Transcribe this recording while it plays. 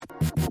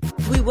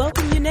We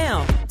welcome you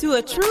now to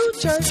A True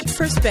Church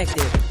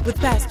Perspective with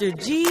Pastor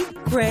G.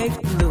 Craig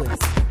Lewis.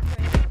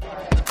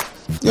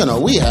 You know,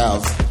 we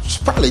have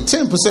probably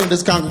 10% of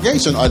this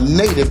congregation are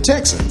native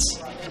Texans.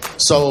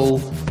 So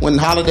when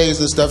holidays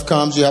and stuff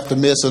comes, you have to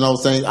miss and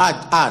those things.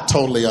 I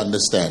totally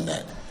understand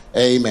that.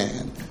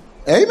 Amen.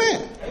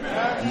 Amen.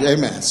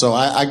 Amen. So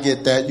I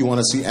get that. You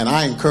want to see, and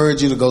I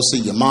encourage you to go see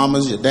your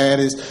mamas, your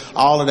daddies,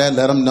 all of that.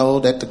 Let them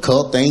know that the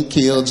cult ain't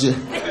killed you.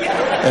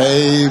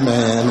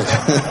 Amen.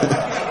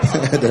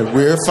 That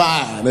we're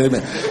fine.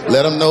 Amen.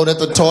 Let them know that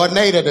the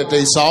tornado that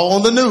they saw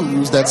on the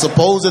news that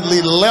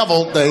supposedly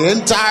leveled the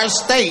entire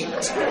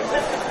state.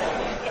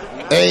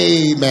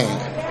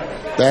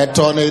 Amen. That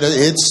tornado,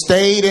 it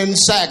stayed in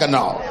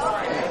Saginaw.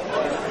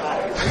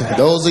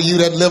 Those of you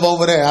that live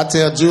over there, I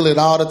tell Julian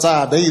all the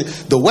time,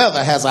 the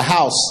weather has a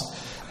house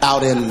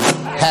out in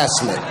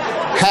Haslett.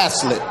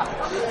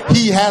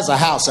 He has a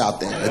house out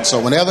there. And so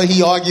whenever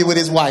he argue with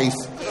his wife,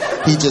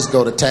 he just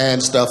go to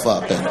tearing stuff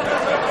up. And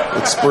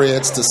it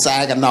spreads to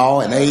Saginaw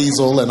and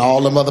Azle and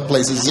all them other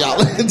places. Y'all.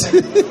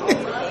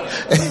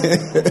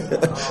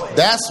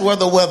 That's where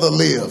the weather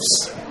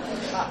lives.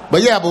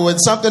 But yeah, but when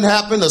something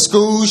happened, a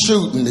school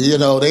shooting, you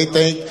know, they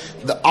think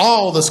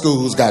all the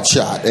schools got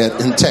shot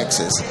in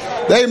Texas.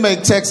 They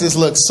make Texas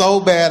look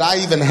so bad. I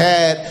even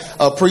had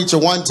a preacher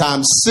one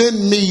time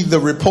send me the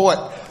report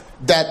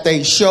that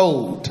they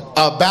showed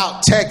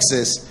about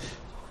Texas.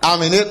 I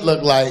mean, it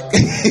looked like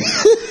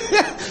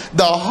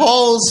the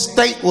whole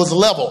state was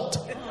leveled.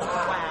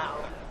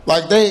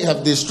 Like they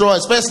have destroyed,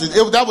 especially,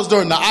 that was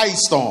during the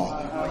ice storm.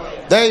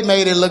 They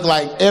made it look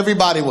like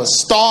everybody was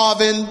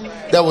starving.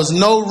 There was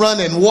no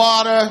running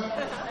water.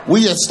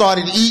 We had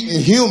started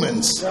eating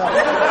humans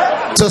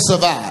to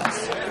survive.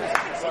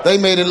 They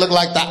made it look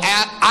like the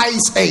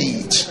ice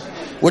age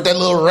with that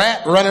little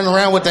rat running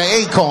around with the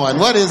acorn.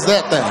 What is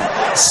that thing?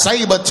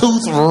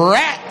 Saber-toothed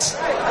rat.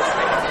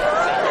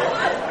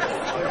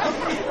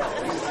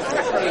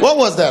 What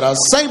was that? A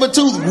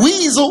saber-toothed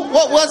weasel?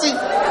 What was he?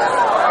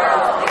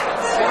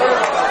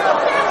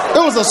 It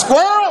was a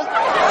squirrel?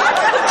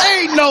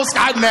 Ain't no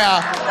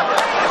now.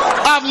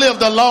 I've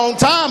lived a long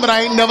time, but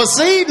I ain't never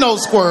seen no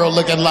squirrel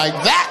looking like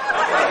that.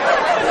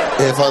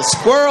 If a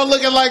squirrel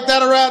looking like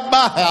that around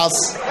my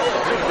house,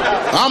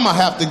 I'm going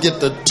to have to get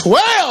the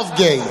 12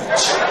 gauge.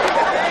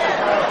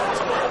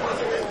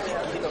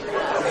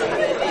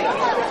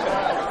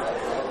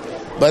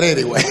 But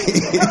anyway,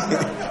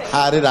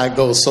 how did I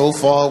go so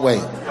far away?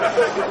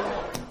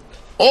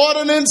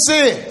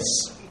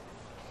 Ordinances.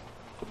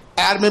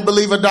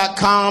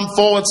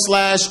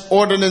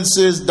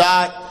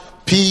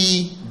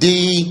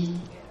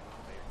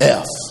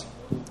 adamandbeliever.com/ordinances.pdf.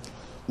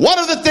 One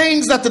of the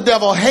things that the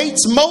devil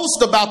hates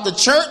most about the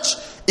church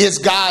is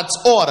God's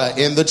order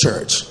in the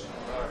church.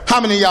 How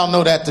many of y'all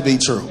know that to be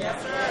true?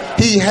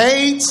 He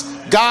hates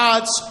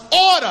God's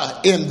order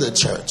in the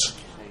church.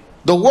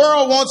 The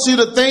world wants you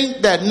to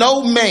think that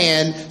no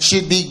man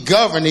should be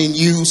governing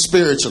you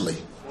spiritually.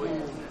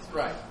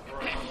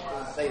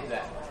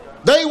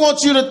 They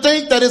want you to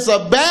think that it's a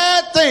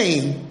bad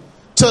thing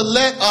to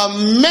let a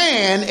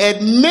man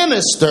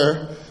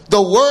administer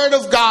the word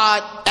of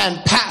God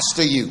and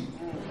pastor you.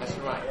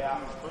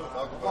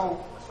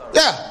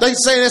 Yeah, they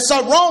say there's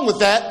something wrong with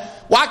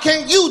that. Why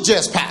can't you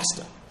just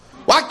pastor?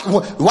 Why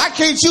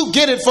can't you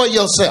get it for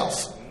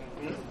yourself?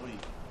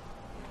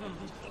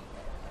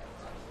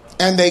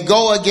 And they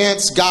go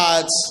against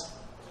God's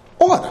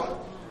order.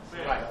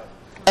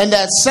 And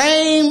that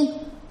same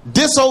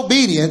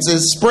disobedience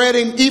is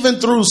spreading even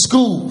through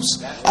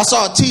schools. I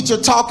saw a teacher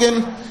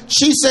talking.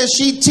 She says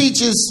she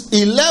teaches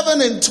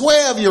 11 and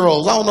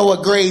 12-year-olds. I don't know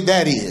what grade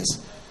that is.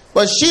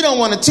 But she don't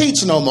want to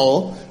teach no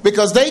more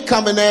because they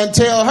come in there and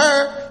tell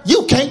her,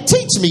 you can't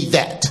teach me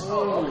that.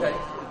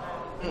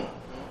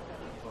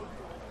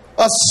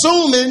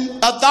 Assuming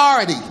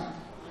authority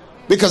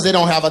because they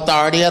don't have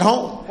authority at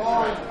home.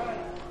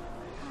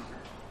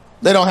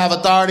 They don't have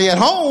authority at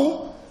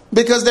home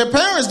because their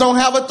parents don't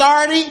have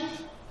authority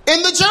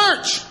in the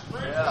church.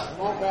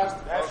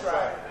 That's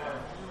right.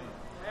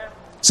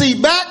 See,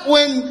 back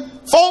when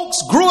folks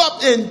grew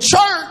up in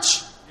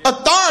church,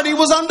 authority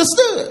was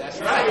understood. That's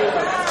right.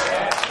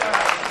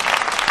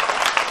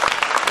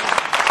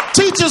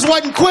 Teachers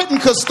wasn't quitting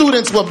because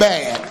students were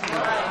bad.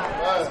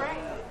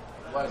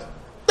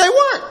 They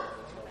weren't.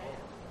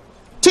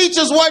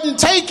 Teachers wasn't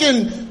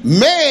taking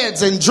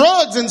meds and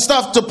drugs and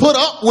stuff to put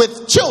up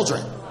with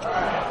children.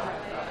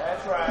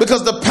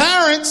 Because the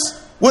parents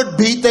would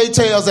beat their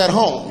tails at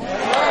home.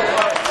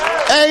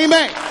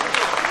 Amen.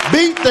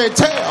 Beat their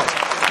tails.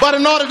 But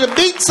in order to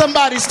beat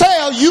somebody's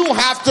tail, you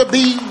have to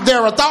be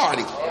their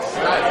authority.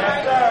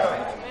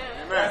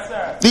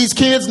 These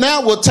kids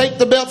now will take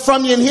the belt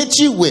from you and hit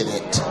you with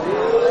it.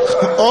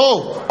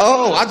 Oh,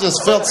 I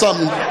just felt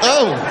something.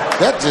 Oh,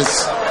 that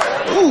just,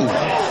 ooh.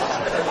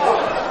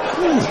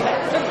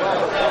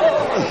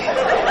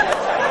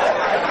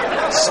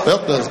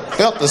 Felt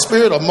the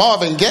spirit of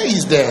Marvin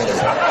Gaye's daddy.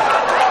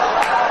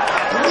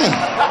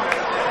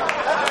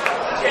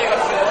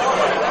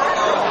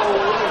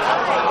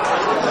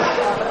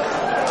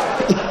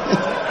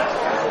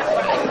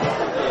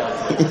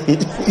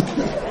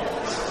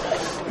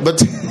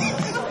 But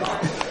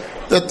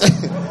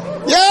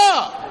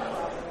yeah.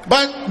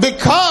 But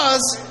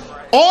because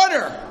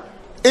order,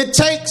 it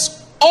takes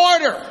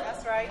order.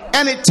 That's right.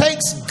 And it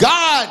takes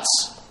God's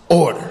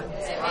order.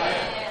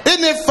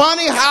 Isn't it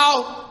funny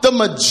how the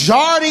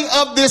majority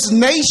of this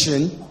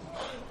nation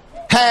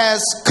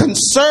has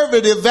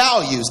conservative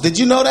values? Did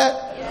you know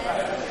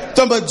that?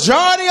 The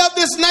majority of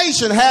this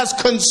nation has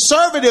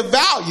conservative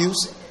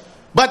values,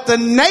 but the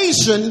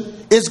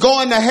nation is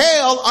going to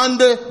hell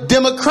under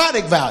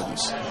democratic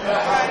values.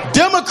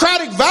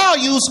 Democratic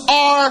values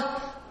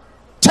are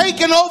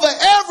taking over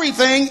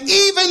everything,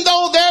 even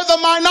though they're the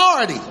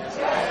minority.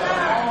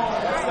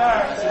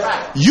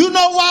 You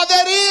know why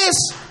that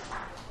is?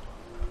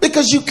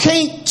 Because you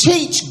can't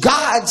teach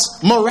God's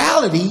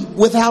morality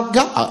without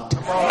God.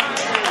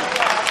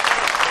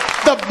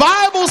 The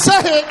Bible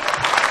said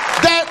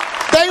that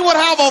they would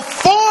have a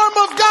form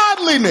of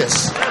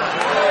godliness.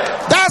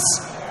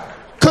 That's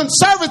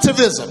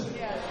conservatism.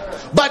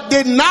 But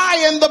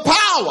denying the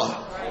power,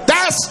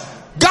 that's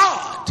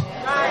God.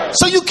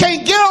 So you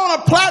can't get on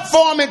a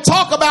platform and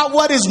talk about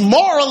what is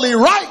morally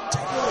right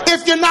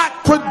if you're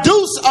not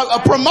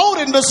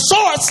promoting the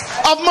source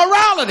of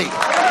morality.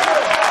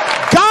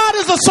 God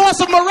is the source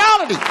of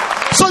morality.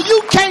 So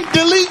you can't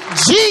delete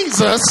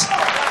Jesus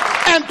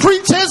and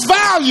preach his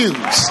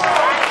values.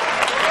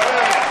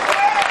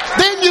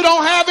 Then you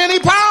don't have any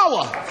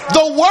power.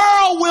 The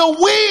world will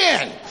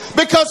win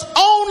because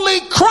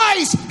only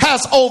Christ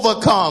has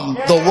overcome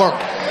the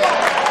world.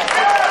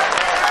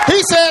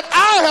 He said,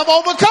 I have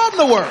overcome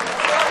the world.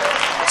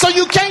 So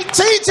you can't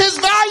teach his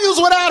values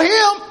without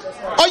him,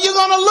 or you're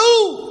going to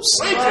lose.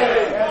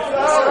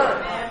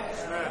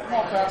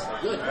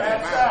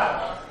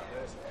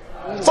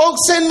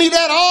 Folks send me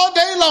that all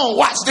day long.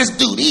 Watch this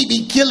dude. He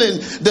be killing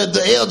the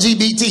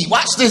LGBT.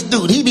 Watch this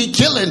dude. He be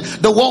killing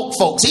the woke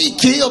folks. He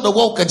killed the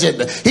woke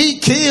agenda. He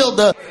killed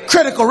the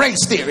critical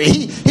race theory.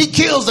 He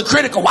kills the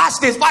critical. Watch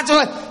this. Watch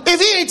it.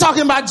 If he ain't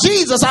talking about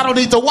Jesus, I don't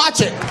need to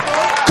watch it.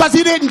 Because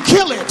he didn't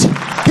kill it.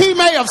 He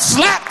may have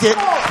slapped it,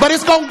 but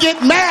it's going to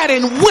get mad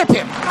and whip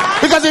him.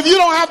 Because if you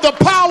don't have the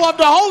power of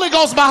the Holy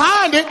Ghost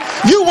behind it,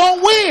 you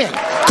won't win.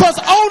 Because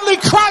only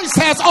Christ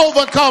has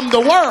overcome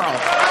the world.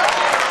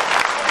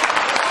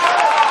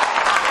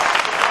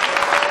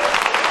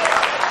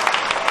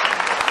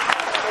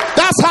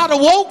 That's how the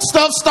woke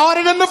stuff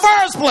started in the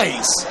first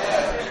place.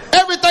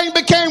 Everything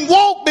became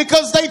woke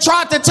because they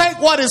tried to take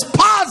what is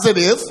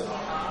positive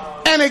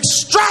and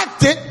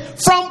extract it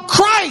from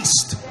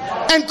Christ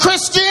and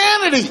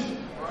Christianity.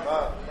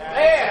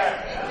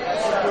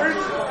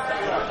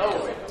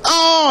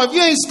 Oh, if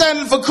you ain't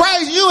standing for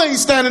Christ, you ain't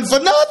standing for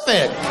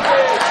nothing.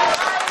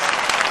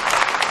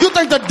 You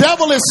think the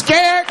devil is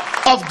scared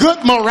of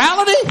good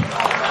morality?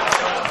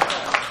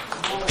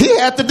 He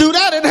had to do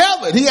that in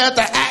heaven. He had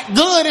to act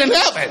good in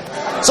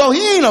heaven. So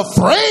he ain't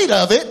afraid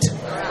of it.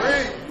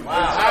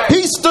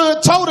 He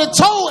stood toe to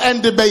toe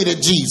and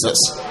debated Jesus,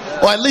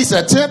 or at least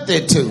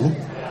attempted to.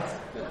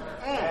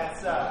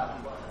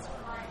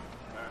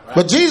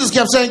 But Jesus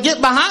kept saying,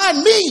 get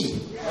behind me.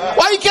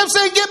 Why he kept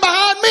saying, get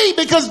behind me?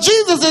 Because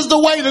Jesus is the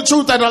way, the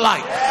truth, and the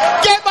life.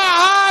 Get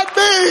behind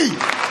me.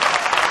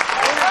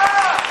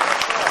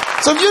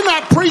 So if you're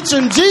not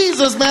preaching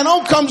Jesus, man,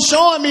 don't come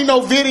showing me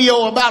no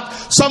video about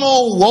some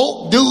old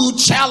woke dude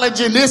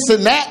challenging this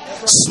and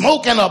that,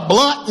 smoking a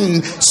blunt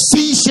and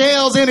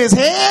seashells in his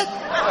head.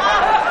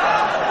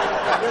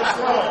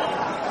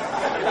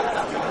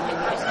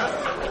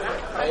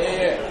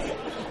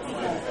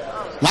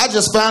 I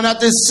just found out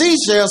this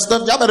seashell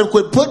stuff. Y'all better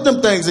quit putting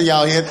them things in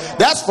y'all head.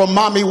 That's from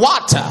Mommy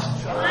Wata.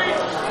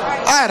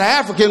 I had an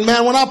African,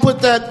 man, when I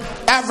put that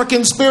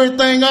African spirit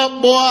thing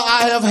up, boy,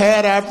 I have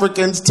had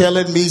Africans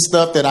telling me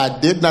stuff that I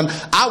did not.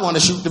 I want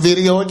to shoot the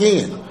video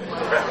again.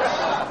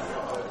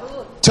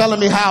 Telling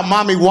me how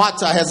Mommy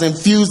Wata has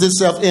infused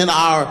itself in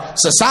our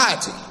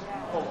society.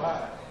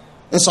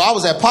 And so I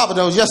was at Papa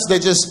Do's yesterday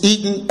just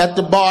eating at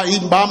the bar,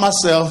 eating by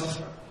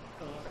myself.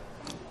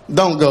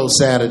 Don't go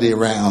Saturday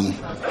around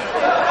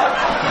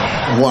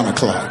 1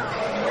 o'clock.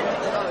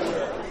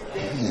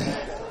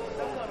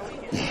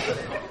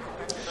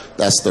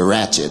 That's the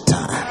ratchet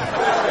time.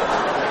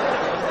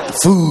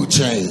 Food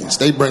change.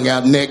 They bring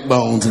out neck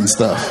bones and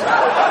stuff.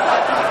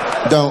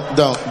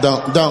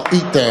 Don't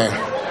eat there.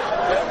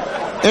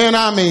 And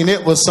I mean,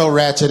 it was so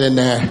ratchet in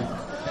there.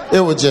 It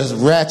was just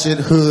ratchet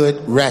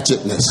hood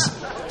ratchetness.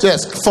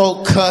 Just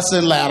folk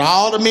cussing loud.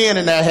 All the men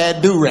in there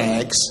had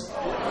do-rags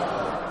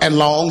and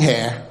long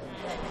hair.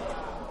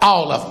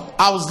 All of them.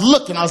 I was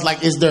looking. I was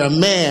like, is there a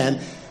man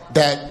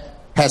that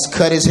has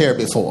cut his hair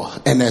before?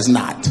 And there's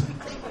not.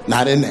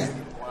 Not in there.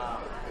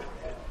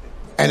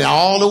 And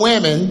all the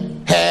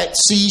women had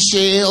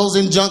seashells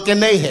and junk in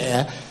their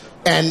hair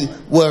and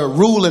were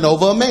ruling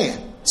over a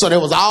man. So there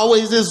was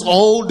always this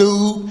old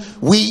dude,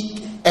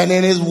 weak, and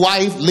then his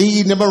wife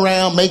leading him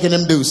around, making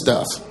him do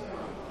stuff.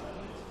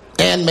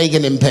 And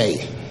making him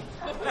pay.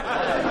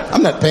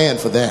 I'm not paying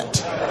for that.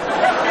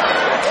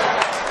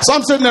 So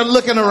I'm sitting there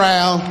looking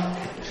around.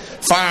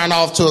 firing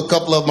off to a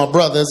couple of my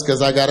brothers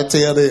because I got to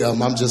tell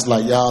them. I'm just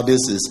like, y'all,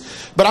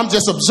 but I'm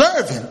just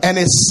observing. And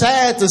it's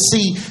sad to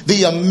see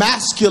the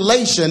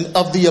emasculation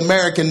of the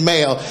American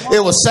male.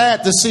 It was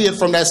sad to see it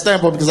from that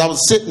standpoint because I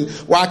was sitting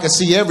where I could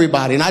see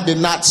everybody and I did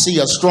not see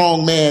a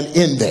strong man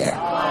in there.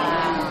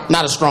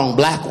 Not a strong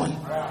black one.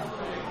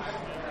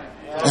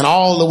 And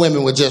all the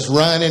women were just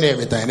running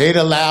everything. They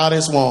the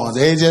loudest ones.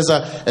 They just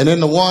and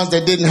then the ones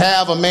that didn't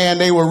have a man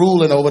they were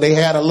ruling over, they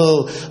had a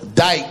little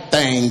dyke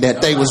thing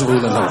that they was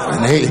ruling over.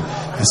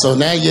 And so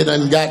now you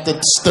done got the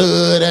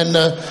stud and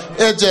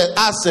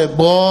I said,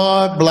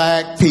 boy,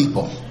 black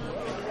people.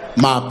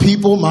 My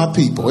people, my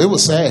people. It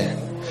was sad.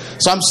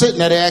 So I'm sitting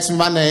there, they asked me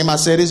my name. I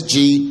said, it's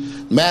G.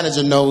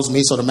 Manager knows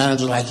me, so the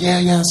manager's like,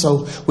 yeah,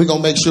 so we're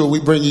going to make sure we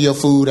bring you your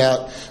food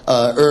out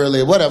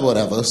early,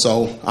 whatever.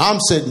 So I'm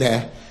sitting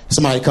there.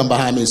 Somebody come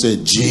behind me and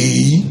said,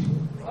 G.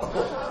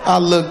 I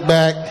look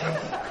back.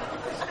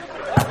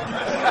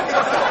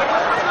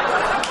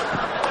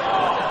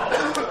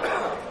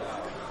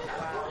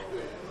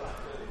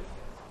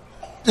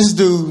 This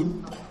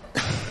dude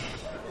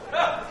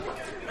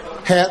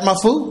had my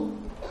food,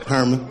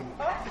 Herman.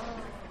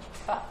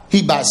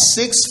 He about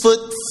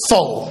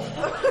 6'4",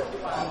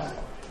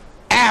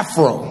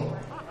 afro.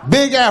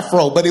 Big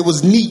afro, but it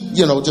was neat,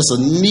 just a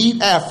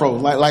neat afro,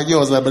 like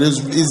yours, but it's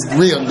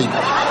real neat.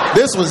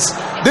 This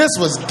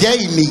was gay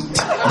neat.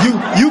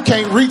 You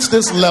can't reach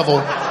this level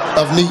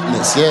of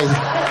neatness. Yeah,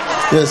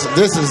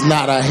 this is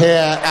not a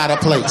hair out of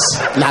place,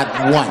 not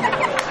one.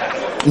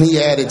 And he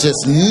had it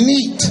just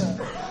neat.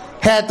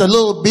 Had the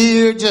little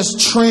beard just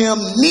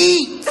trimmed,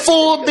 neat,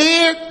 full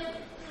beard,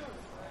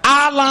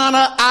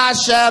 eyeliner,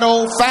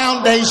 eyeshadow,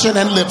 foundation,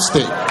 and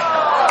lipstick.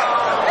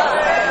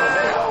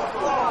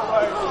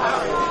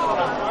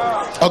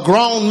 A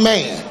grown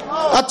man.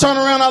 I turned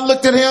around, I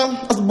looked at him.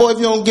 I said, boy, if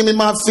you don't give me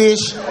my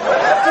fish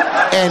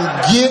and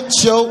get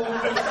your...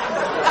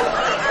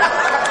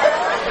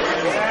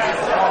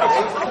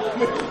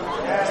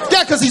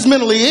 Yeah, because he's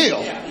mentally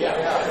ill.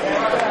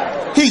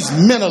 He's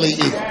mentally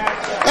ill.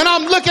 And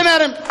I'm looking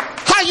at him,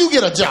 how you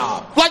get a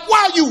job? Like,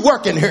 why are you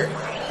working here?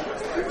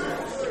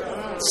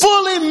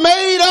 Fully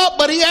made up,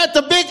 but he had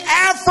the big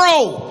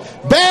afro,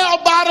 bell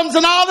bottoms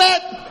and all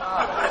that.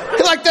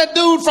 He's like that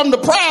dude from the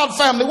Proud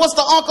Family. What's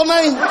the uncle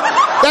name?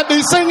 That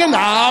be singing,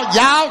 y'all.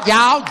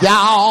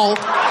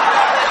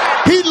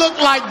 He looked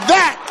like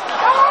that.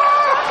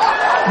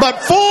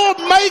 But full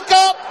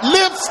makeup,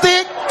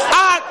 lipstick,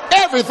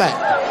 everything.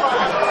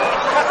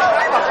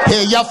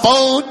 Here your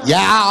food,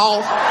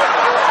 y'all.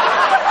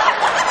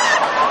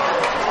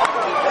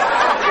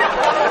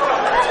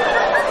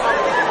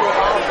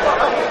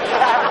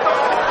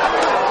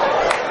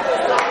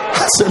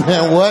 I said,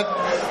 man, what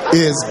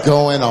is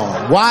going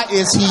on? Why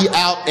is he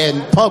out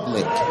in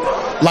public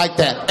like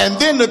that? And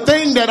then the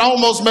thing that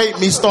almost made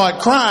me start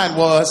crying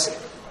was,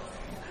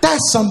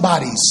 that's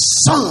somebody's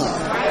son.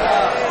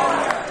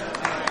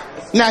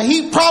 Now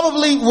he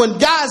probably, when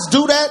guys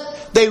do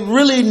that, they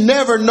really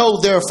never know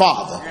their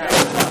father.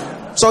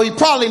 So he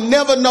probably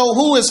never know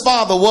who his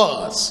father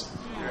was.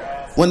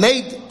 When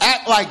they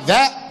act like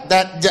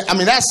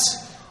that's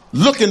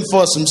looking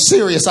for some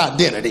serious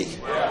identity.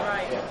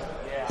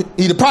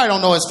 He probably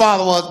don't know his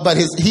father was, but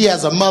he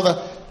has a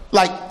mother,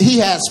 like he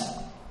has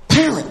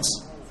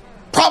parents,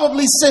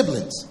 probably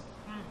siblings.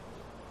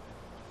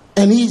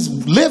 And he's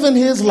living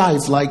his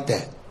life like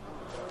that.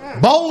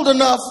 Bold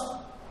enough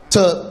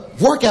to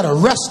work at a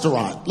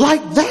restaurant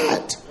like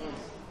that.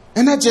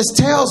 And that just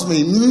tells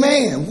me,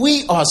 man,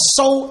 we are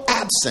so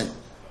absent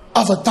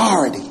of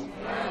authority.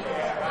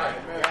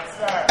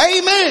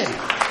 Amen.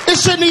 It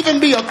shouldn't even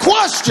be a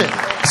question.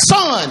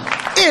 Son,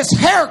 it's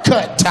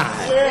haircut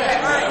time.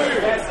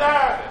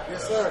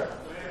 Yes, sir.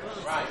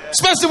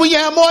 Especially when you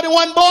have more than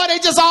one boy, they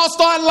just all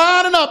start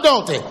lining up,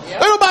 don't they?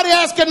 Yep. Everybody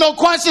asking no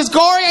questions.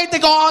 Corey, ain't they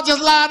gonna all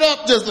just line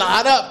up? Just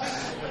line up.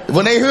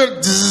 When they hear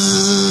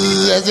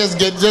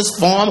just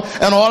form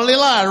an orderly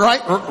line,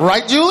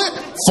 right, Julie?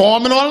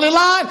 Form an orderly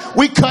line.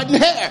 We cutting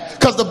hair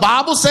because the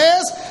Bible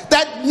says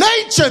that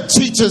nature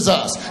teaches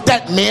us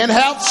that men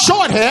have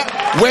short hair,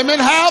 women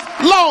have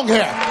long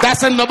hair.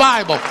 That's in the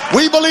Bible.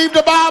 We believe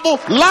the Bible.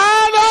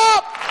 Line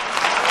up.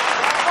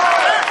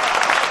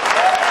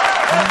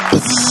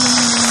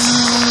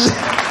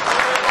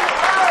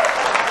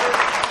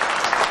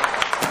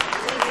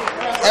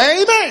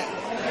 Amen.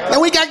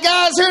 And we got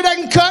guys here that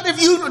can cut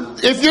if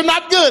you're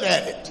not good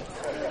at it.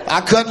 I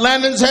cut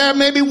Landon's hair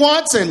maybe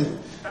once and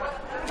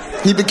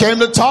he became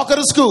the talk of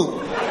the school.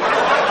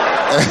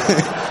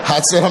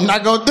 I said, I'm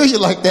not going to do you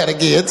like that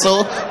again.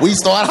 So we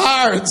start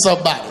hiring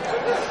somebody.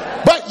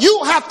 But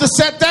you have to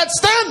set that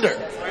standard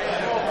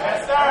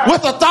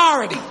with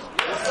authority.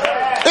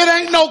 It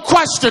ain't no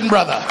question,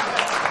 brother.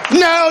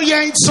 No, you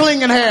ain't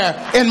slinging hair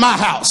in my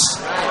house.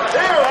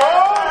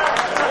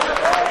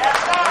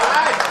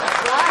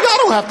 I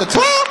don't have to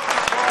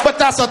talk, but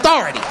that's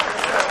authority.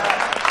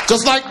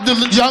 Just like the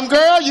young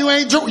girl, you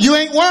ain't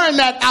wearing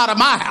that out of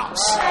my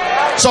house.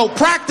 So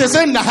practice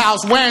in the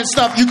house wearing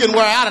stuff you can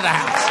wear out of the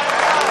house.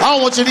 I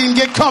don't want you to even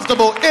get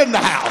comfortable in the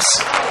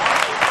house.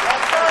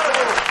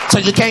 So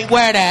you can't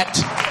wear that.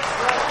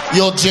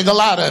 You'll jiggle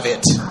out of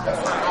it.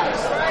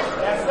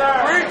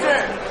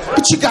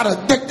 But you gotta,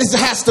 there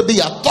has to be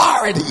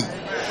authority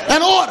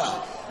and order.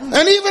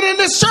 And even in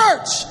this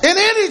church, in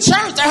any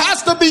church, there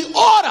has to be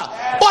order.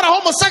 But the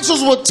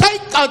homosexuals will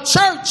take a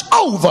church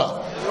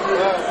over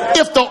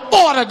if the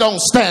order don't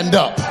stand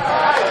up.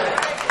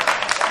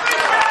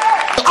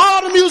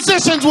 All the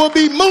musicians will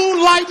be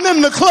moonlighting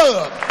in the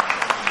club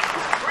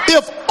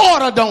if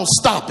order don't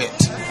stop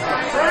it.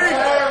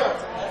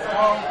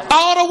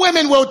 All the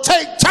women will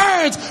take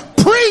turns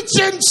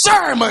preaching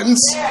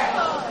sermons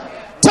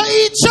to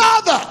each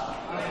other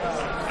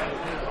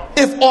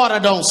if order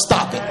don't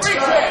stop it.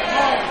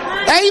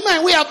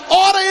 Amen. We have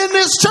order in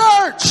this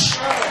church.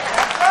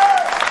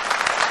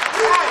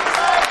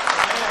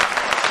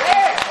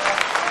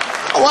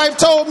 My wife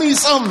told me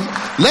some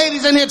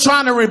ladies in here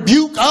trying to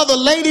rebuke other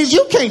ladies.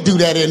 You can't do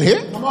that in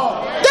here.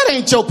 That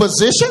ain't your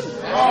position.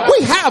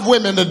 We have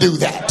women to do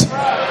that.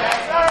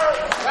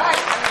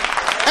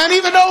 And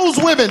even those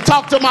women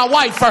talk to my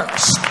wife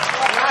first.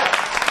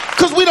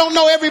 Because we don't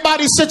know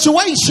everybody's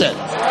situation.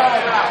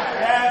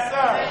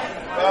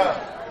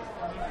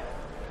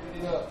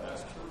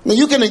 Now,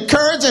 you can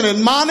encourage and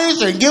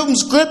admonish and give them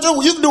scripture.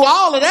 You can do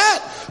all of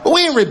that. But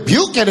we ain't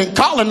rebuking and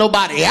calling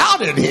nobody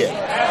out in here.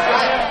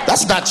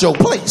 That's not your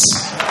place.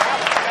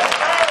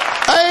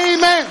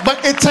 Amen.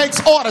 But it takes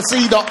order.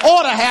 See, the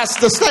order has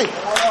to stay.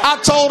 I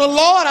told the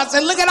Lord, I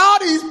said, look at all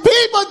these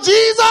people,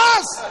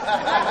 Jesus.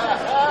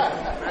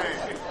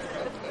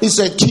 He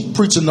said, keep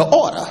preaching the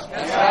order.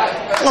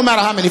 No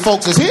matter how many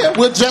folks is here,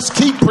 we'll just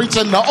keep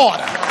preaching the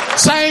order.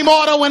 Same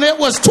order when it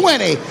was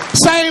 20.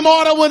 Same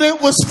order when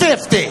it was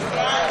 50.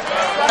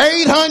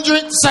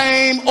 800,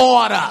 same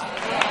order.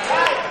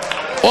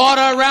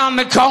 Order around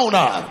the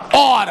corner.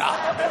 Order.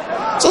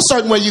 It's a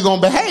certain way you're going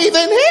to behave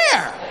in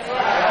here.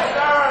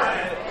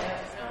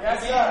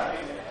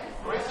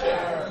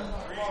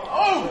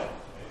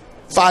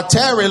 If I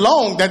tarry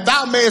long, that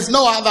thou mayest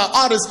know how thou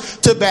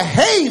oughtest to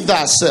behave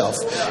thyself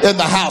in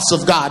the house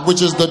of God,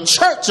 which is the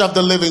church of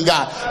the living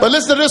God. But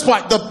listen to this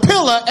part, the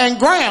pillar and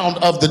ground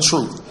of the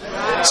truth.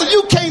 So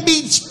you can't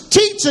be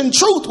teaching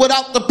truth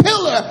without the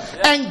pillar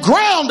and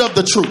ground of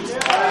the truth.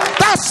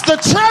 That's the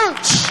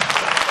church.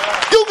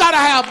 You got to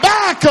have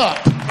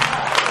backup.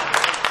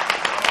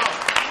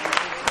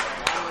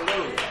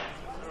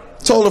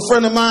 Told a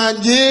friend of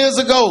mine years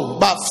ago,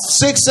 about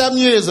 6-7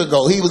 years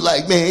ago, he was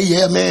like, man,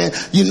 yeah, man,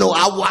 you know,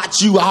 I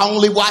watch you. I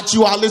only watch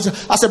you. I listen.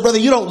 I said, brother,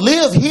 you don't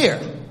live here.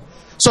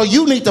 So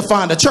you need to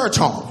find a church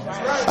home.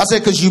 I said,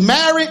 because you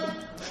married,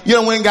 you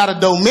don't ain't got a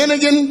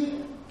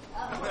Dominican.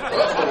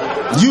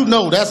 You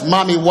know that's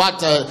mommy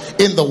water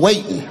in the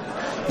waiting.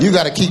 You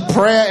got to keep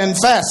prayer and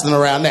fasting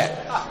around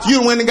that.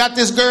 You went and got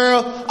this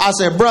girl. I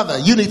said, brother,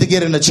 you need to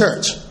get in the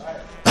church.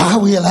 I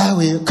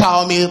will.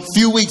 Call me a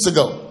few weeks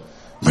ago.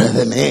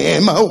 Brother,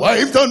 man, my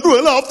wife done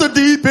run off the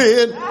deep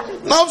end.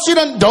 No, she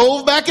done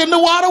dove back in the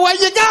water where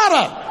you got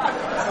her.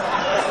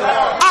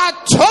 I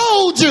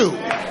told you.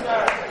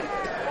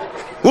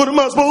 What am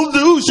I supposed to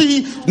do?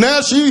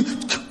 Now she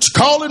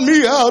calling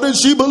me out and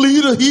she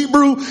believed the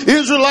Hebrew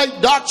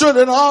Israelite doctrine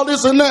and all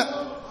this and that.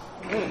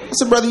 I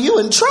said, brother, you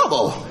in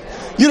trouble.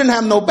 You didn't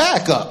have no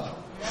backup.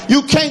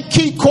 You can't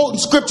keep quoting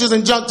scriptures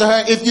and junk to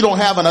her if you don't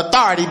have an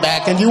authority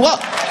backing you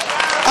up.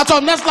 I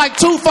told him that's like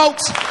two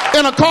folks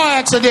in a car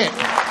accident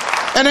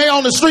and they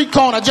on the street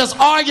corner just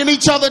arguing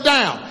each other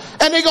down.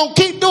 And they're going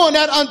to keep doing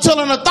that until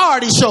an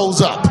authority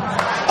shows up.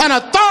 An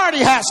authority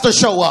has to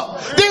show up.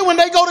 Then when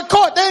they go to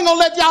court, they ain't going to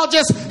let y'all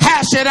just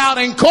hash it out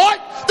in court.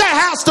 There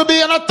has to be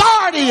an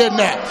authority in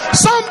there.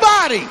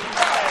 Somebody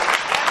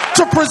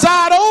to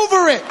preside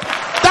over it.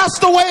 That's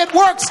the way it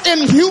works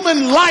in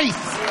human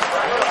life.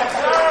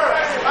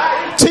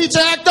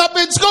 Teacher act up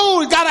in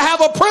school, you got to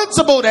have a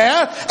principal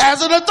there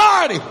as an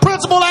authority.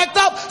 Principal act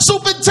up,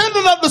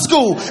 superintendent of the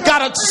school got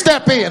to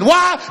step in.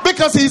 Why?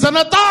 Because he's an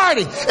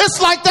authority. It's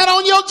like that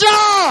on your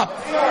job.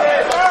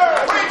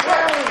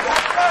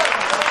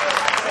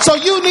 So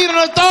you need an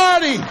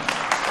authority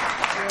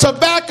to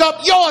back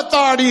up your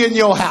authority in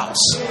your house.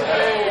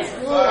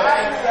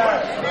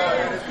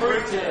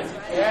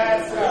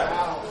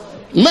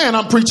 Man,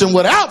 I'm preaching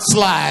without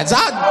slides.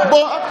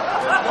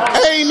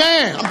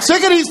 Amen. I'm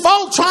sick of these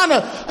folks trying to,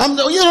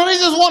 they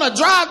just want to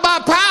drive by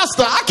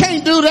pastor. I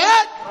can't do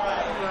that.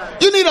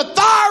 You need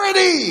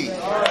authority.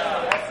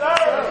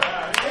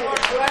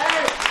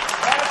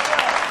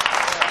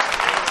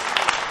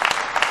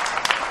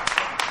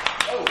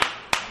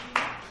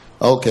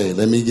 Okay,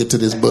 let me get to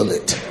this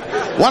bullet.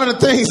 One of the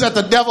things that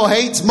the devil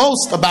hates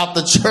most about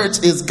the church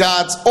is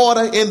God's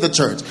order in the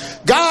church.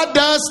 God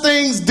does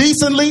things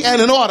decently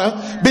and in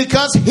order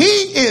because he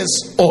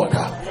is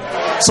order.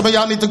 Some of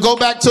y'all need to go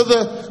back to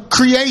the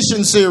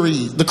creation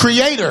series, the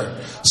creator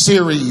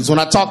series, when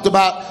I talked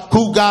about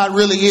who God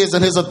really is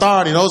and his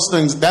authority, those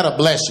things, that'll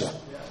bless you.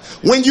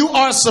 When you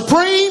are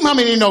supreme, how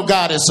many of you know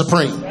God is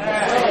supreme?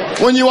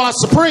 When you are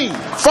supreme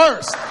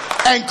first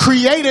and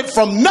created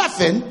from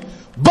nothing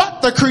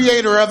but the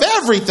creator of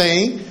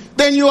everything,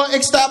 then you are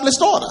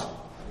established order.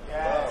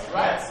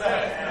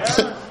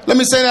 Let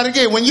me say that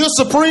again. When you're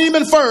supreme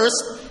and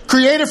first,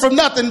 created from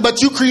nothing,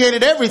 but you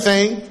created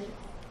everything,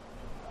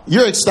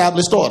 you're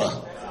established order.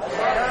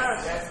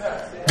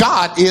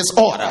 God is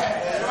order.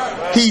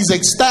 He's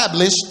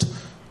established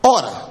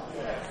order.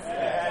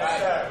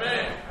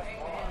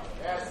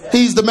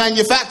 He's the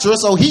manufacturer,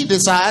 so he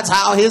decides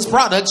how his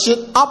product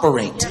should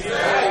operate.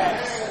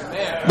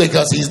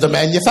 Because he's the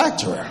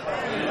manufacturer.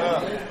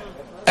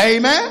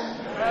 Amen?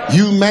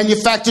 You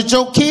manufactured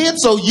your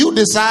kids, so you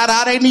decide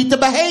how they need to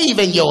behave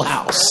in your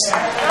house.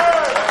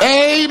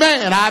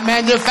 Amen. I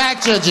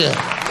manufactured you.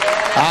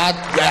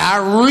 I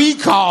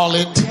recall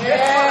it.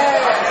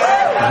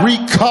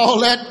 Recall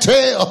that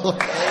tail.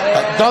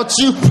 Don't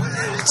you?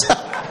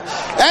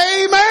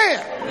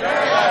 Amen.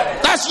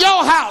 That's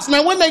your house.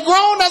 Now, when they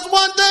grown, that's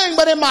one thing.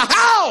 But in my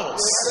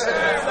house,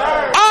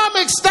 I'm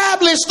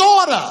established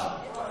order.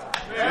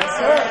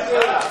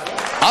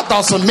 I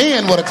thought some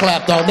men would have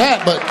clapped on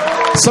that, but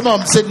some of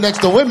them sitting next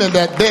to women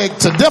that beg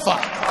to differ.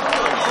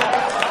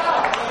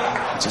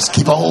 Just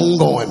keep on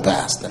going,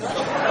 Pastor.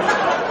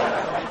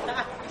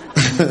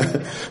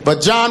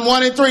 But John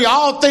 1:3,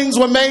 all things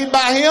were made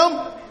by him,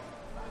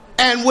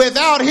 and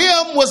without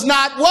him was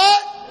not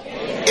what?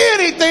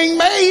 Anything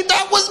made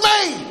that was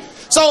made.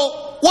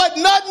 So what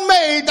nothing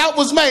made that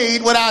was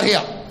made without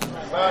him.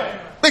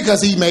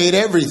 Because he made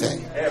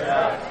everything.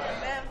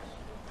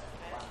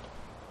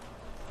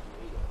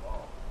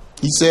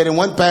 He said in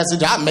one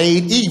passage, I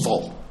made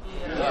evil.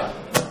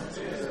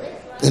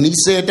 And he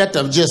said that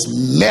to just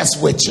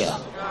mess with you.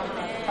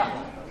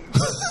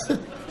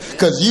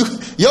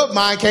 Because your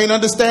mind can't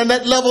understand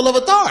that level of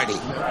authority.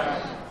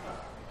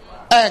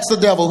 Ask the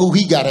devil who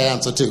he got to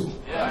answer to.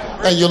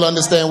 And you'll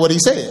understand what he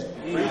said.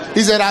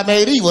 He said, I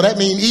made evil. That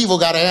means evil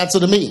got to answer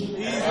to me.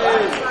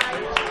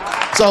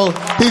 So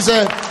he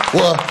said,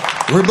 well,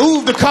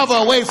 remove the cover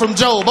away from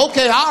Job.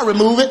 Okay, I'll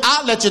remove it.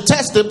 I'll let you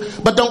test him,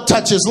 but don't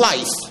touch his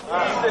life.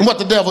 And what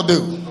the devil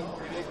do?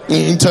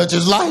 He didn't touch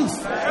his life.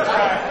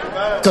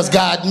 Because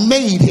God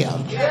made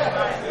him.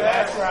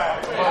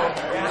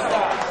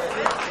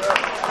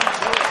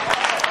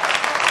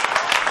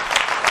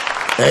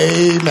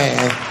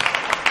 Amen.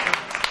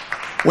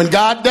 When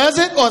God does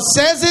it or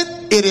says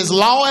it, it is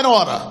law and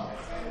order.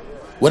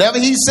 Whatever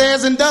he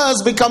says and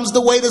does becomes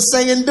the way to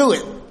say and do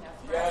it.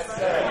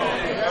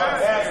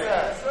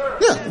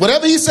 Yeah,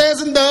 whatever he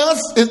says and does,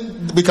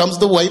 it becomes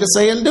the way to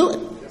say and do it.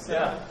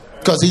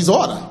 Because he's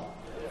order.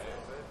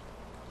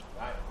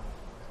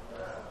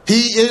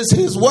 He is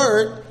his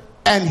word,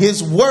 and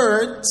his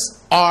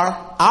words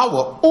are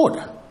our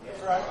order.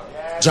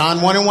 John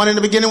 1:1, in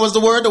the beginning was the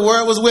word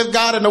was with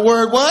God, and the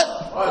word what?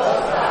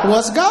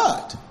 Was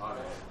God.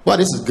 Well,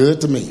 this is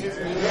good to me.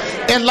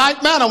 In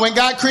like manner, when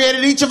God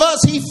created each of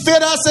us, he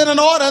fit us in an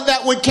order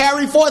that would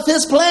carry forth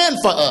his plan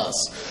for us.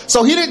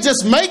 So he didn't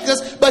just make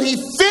us, but he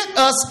fit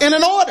us in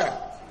an order.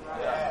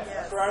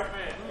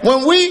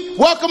 When we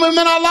welcome him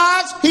in our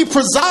lives, he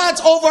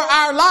presides over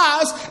our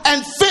lives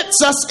and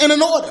fits us in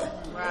an order.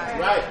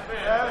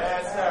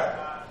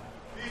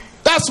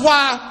 That's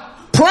why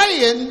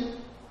praying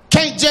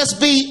can't just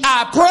be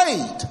I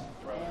prayed.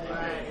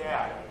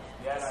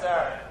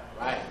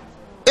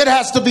 It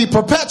has to be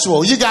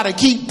perpetual. You got to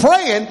keep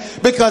praying,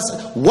 because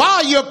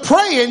while you're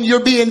praying,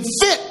 you're being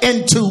fit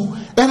into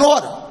an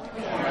order.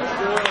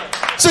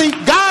 See,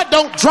 God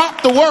don't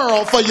drop the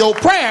world for your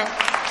prayer.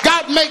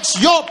 God makes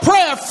your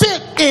prayer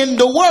fit in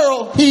the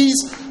world he's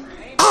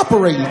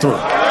operating through.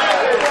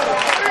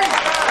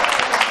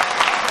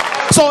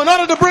 So in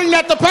order to bring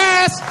that to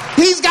pass,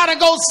 he's got to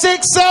go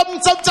 6,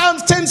 7,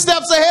 sometimes 10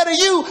 steps ahead of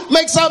you,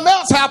 make something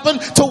else happen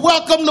to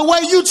welcome the way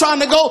you're trying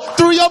to go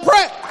through your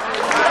prayer.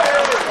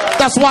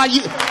 That's why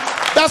you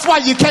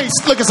can't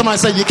look at somebody and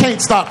say you can't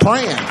stop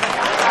praying.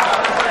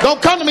 Don't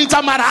come to me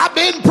talking about I've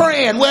been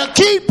praying. Well,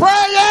 keep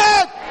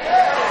praying.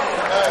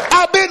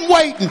 I've been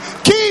waiting.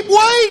 Keep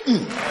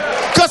waiting.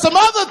 Because some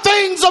other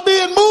things are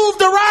being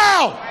moved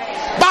around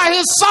by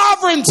his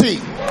sovereignty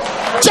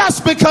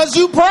just because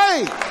you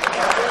prayed.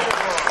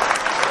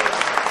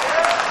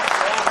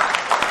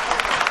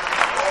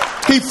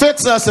 He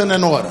fits us in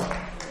an order.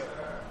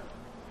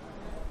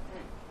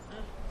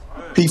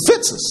 He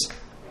fits us.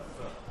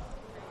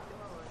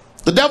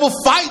 The devil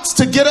fights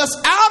to get us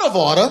out of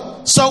order,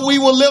 so we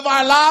will live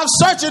our lives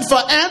searching for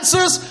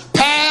answers,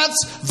 paths,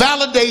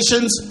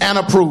 validations, and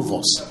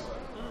approvals.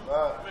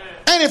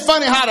 Ain't it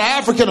funny how the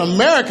African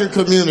American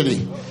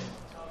community,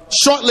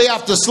 shortly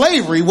after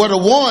slavery, were the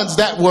ones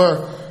that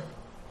were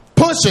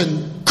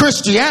pushing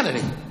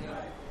Christianity,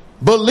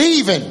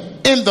 believing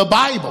in the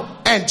Bible,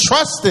 and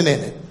trusting in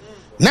it.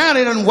 Now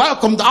they done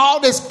welcomed all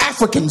this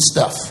African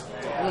stuff.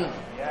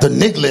 The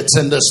niglets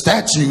and the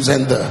statues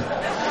and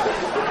the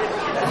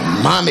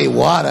mommy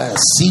water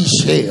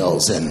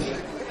seashells and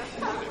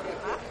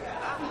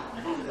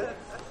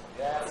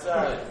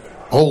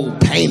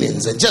old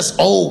paintings and just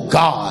old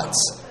gods,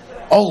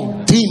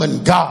 old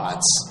demon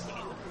gods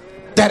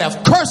that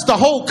have cursed the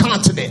whole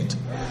continent.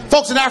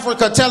 Folks in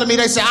Africa telling me,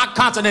 they say our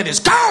continent is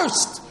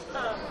cursed.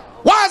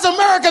 Why is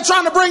America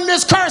trying to bring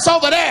this curse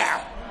over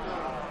there?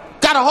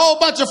 Got a whole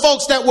bunch of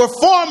folks that were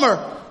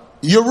former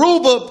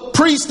Yoruba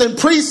priest and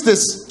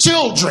priestess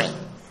children.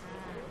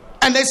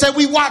 And they said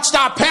we watched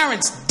our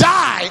parents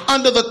die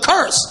under the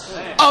curse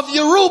of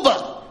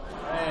Yoruba.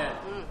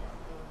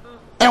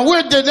 And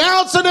we're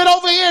denouncing it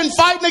over here and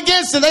fighting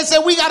against it. They said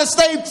we got to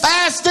stay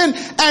fasting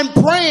and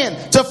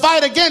praying to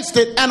fight against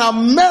it. And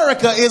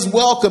America is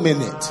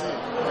welcoming it.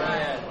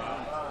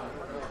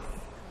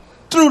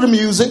 Through the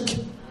music.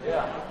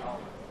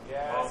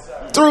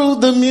 Through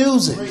the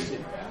music.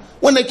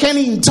 When they can't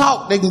even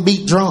talk, they can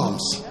beat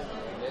drums.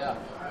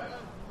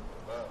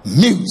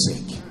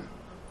 Music.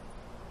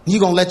 You're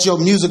going to let your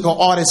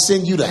musical artist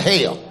send you to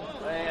hell.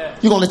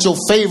 You're going to let your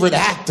favorite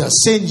actor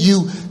send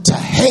you to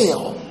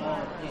hell.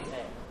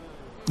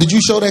 Did you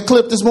show that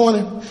clip this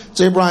morning?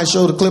 Jay Bryan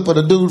showed a clip of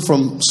the dude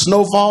from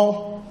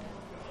Snowfall.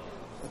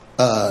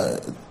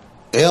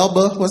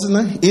 Elba, what's his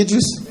name?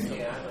 Idris?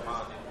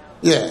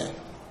 Yeah.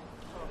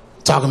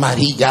 Talking about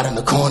he got in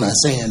the corner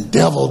saying,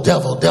 devil,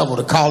 devil, devil,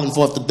 to calling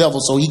forth the devil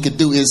so he could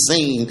do his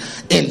scene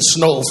in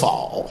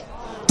Snowfall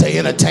to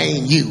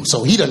entertain you.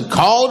 So he done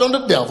called on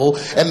the devil,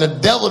 and the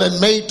devil done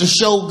made the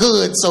show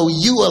good so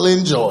you will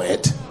enjoy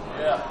it.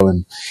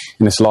 In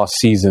this last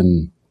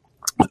season,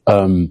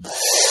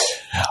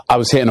 I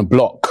was hitting a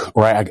block,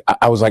 right?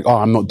 I was like, oh,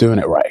 I'm not doing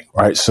it right?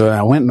 So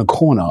I went in the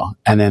corner,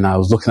 and then I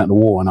was looking at the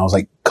wall, and I was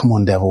like, come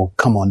on, devil,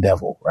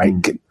 right?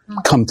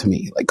 Come to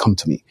me,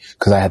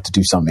 because I had to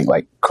do something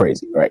like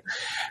crazy, right?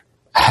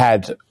 I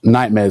had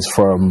nightmares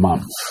for a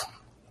month.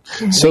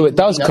 So it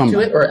does come to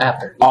it or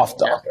after?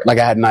 After. Like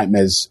I had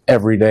nightmares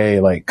every day.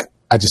 Like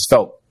I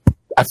felt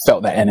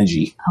that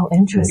energy. Oh,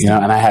 interesting. You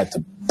know, and I had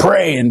to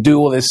pray and do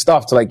all this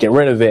stuff to like get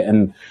rid of it.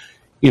 And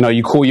you know,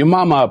 you call your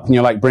mom up and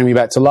you're like, bring me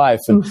back to life.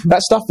 And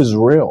that stuff is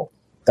real.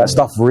 That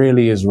stuff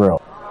really is real.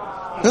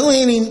 We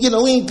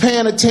ain't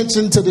paying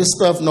attention to this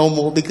stuff no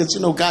more because,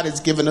 God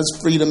has given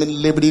us freedom and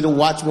liberty to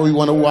watch what we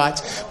want to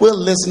watch. We'll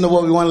listen to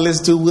what we want to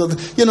listen to. We'll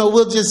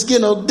just,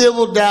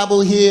 dibble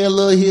dabble here, a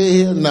little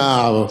here.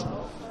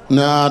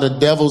 No, the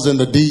devil's in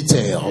the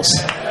details.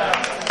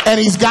 And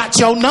he's got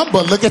your number.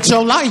 Look at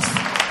your life.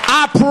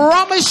 I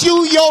promise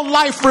you your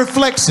life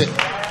reflects it.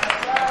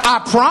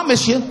 I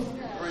promise you.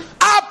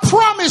 I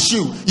promise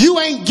you, you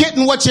ain't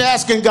getting what you're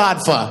asking God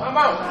for. Come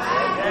on.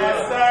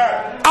 Yes,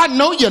 sir. I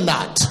know you're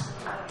not.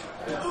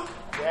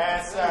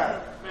 Yes,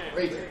 sir.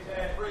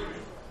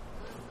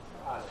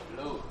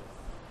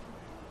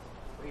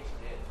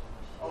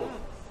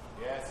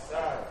 Yes,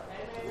 sir.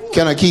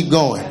 Can I keep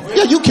going?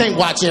 Yeah, you can't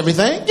watch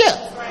everything.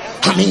 Yeah.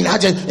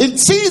 In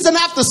season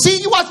after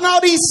season, you watching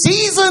all these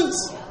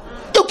seasons.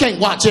 You can't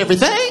watch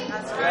everything.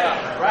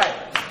 Right.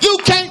 You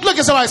can't look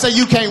at somebody and say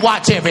you can't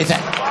watch everything.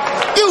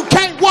 You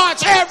can't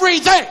watch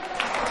everything.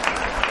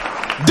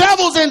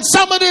 Devil's in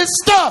some of this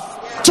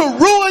stuff to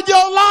ruin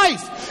your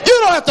life. You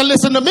don't have to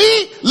listen to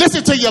me.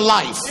 Listen to your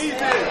life.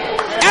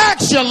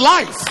 Ask your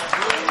life.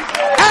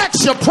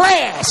 Ask your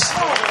prayers.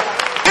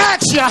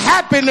 Ask your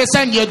happiness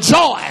and your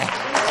joy.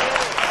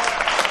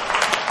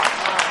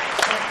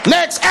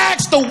 Next,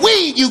 ask the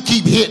weed you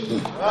keep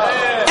hitting.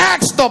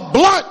 Ask the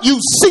blunt you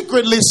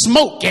secretly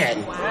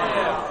smoking.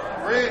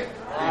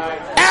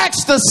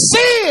 Ask the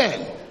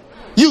sin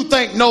you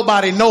think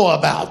nobody know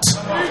about.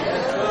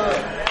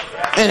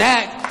 And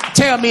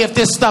tell me if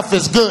this stuff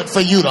is good for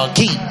you to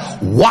keep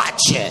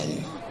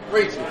watching.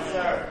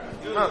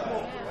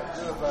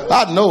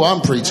 I know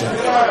I'm preaching.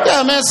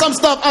 Yeah, man, some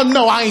stuff, I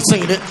know I ain't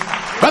seen it.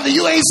 Brother,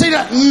 you ain't seen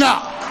it?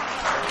 No.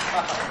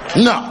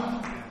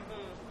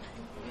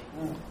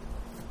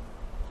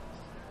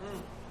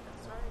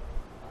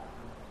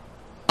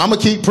 I'm going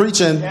to keep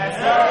preaching.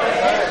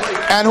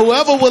 And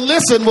whoever will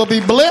listen will be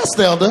blessed,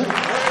 elder.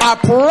 I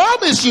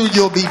promise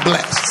you'll be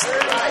blessed.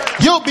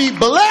 You'll be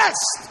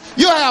blessed.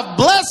 You'll have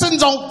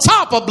blessings on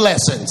top of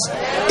blessings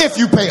if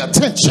you pay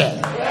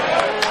attention.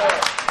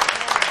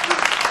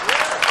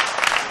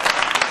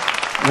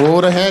 Oh,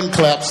 the hand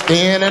claps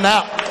thin and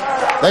out.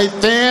 They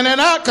thin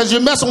and out because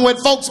you're messing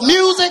with folks'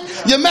 music.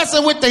 You're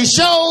messing with their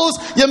shows.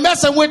 You're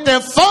messing with their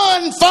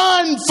fun.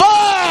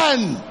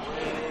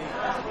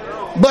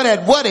 But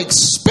at what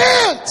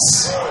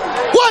expense?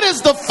 What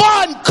is the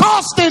fun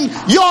costing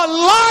your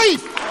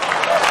life?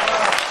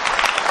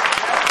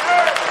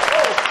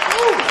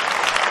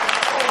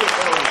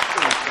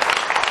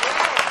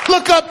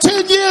 Look up,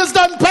 10 years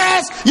done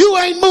passed. You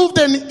ain't moved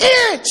an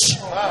inch.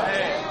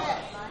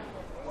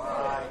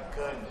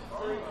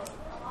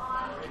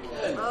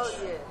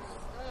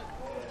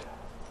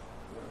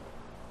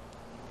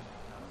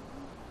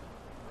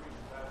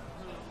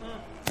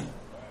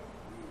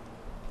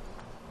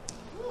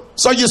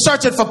 So you're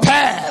searching for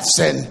paths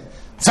and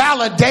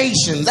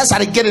validations. That's how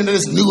they get into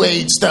this new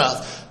age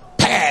stuff.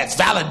 Paths,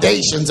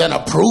 validations, and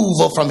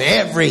approval from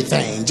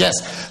everything.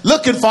 Just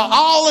looking for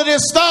all of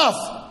this stuff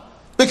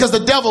because the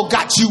devil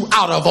got you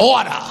out of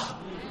order.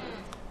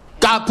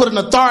 God put an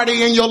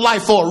authority in your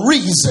life for a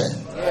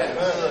reason.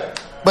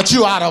 But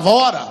you're out of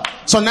order.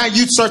 So now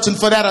you're searching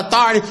for that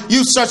authority.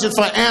 You're searching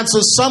for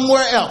answers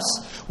somewhere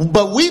else.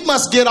 But we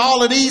must get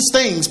all of these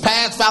things,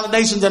 paths,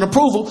 validations, and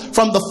approval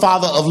from the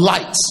Father of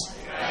lights.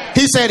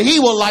 He said he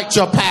will light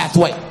your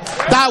pathway.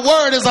 Thy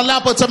word is a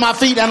lamp unto my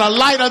feet and a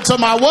light unto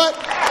my what?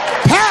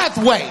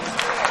 Pathway.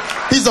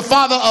 He's the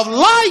Father of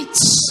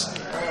lights.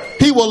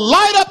 He will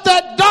light up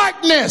that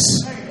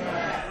darkness.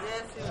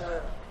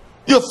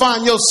 You'll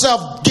find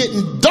yourself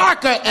getting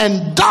darker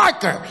and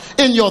darker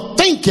in your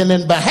thinking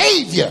and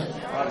behavior.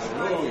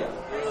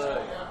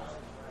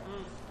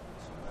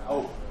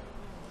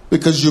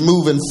 Because you're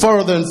moving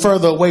further and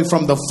further away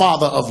from the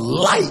Father of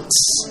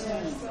lights.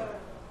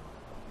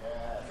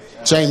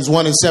 James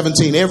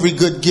 1:17, every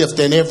good gift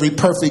and every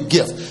perfect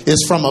gift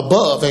is from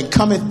above and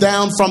cometh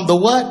down from the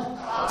what?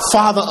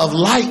 Father of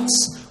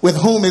lights, with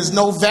whom is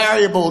no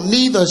variable,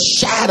 neither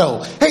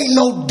shadow. Ain't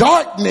no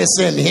darkness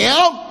in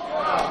him.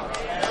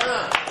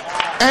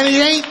 And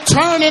he ain't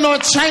turning or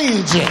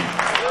changing.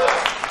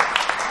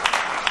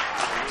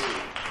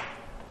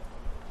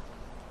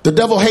 The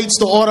devil hates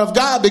the order of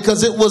God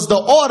because it was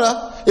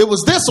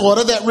this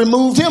order that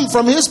removed him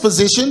from his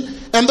position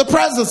and the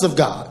presence of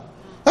God.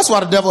 That's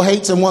why the devil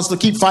hates and wants to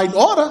keep fighting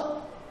order,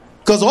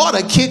 because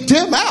order kicked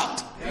him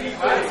out.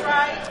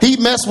 He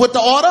messed with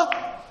the order,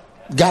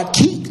 got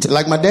kicked.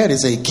 Like my daddy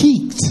say,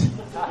 kicked.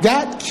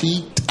 Got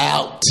kicked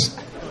out.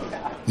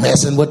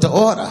 Messing with the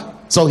order.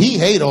 So he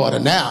hate order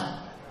now.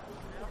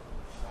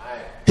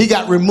 He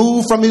got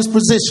removed from his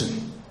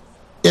position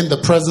in the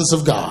presence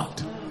of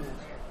God.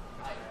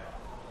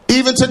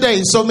 Even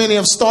today, so many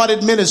have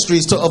started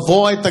ministries to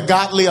avoid the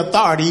godly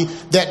authority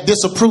that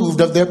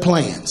disapproved of their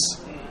plans.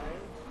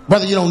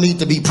 Brother, you don't need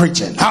to be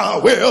preaching.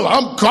 Oh, well,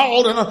 I'm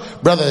called.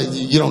 Brother,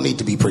 you don't need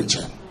to be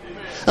preaching.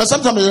 Now,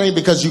 sometimes it ain't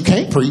because you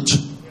can't preach.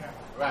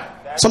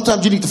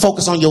 Sometimes you need to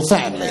focus on your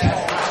family.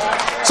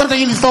 Sometimes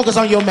you need to focus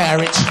on your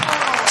marriage.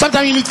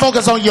 Sometimes you need to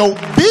focus on your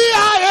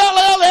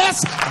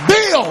bills.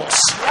 Bills.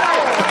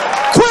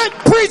 Quit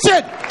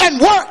preaching and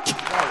work.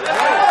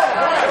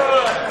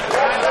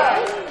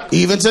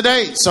 Even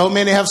today, so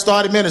many have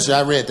started ministry.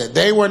 I read that.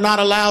 They were not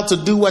allowed to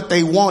do what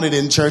they wanted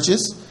in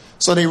churches,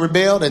 so they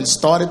rebelled and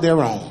started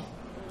their own.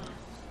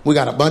 We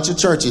got a bunch of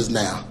churches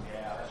now.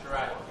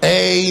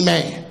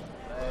 Amen.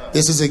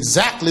 This is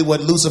exactly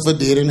what Lucifer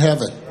did in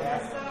heaven.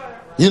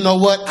 You know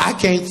what? I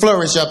can't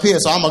flourish up here,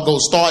 so I'm going to go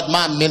start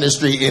my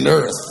ministry in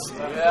earth.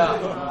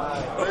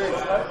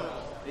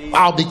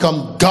 I'll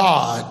become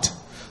God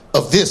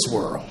of this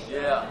world.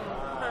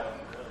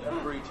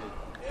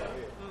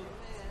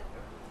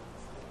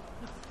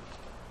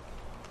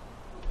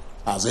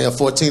 Isaiah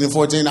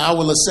 14:14, I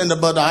will ascend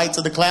above the heights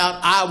of the cloud.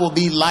 I will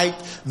be like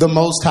the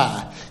Most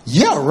High.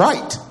 Yeah,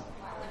 right.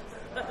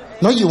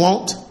 No, you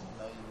won't.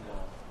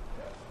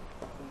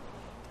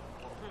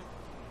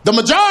 The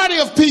majority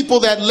of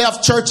people that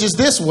left churches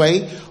this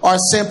way are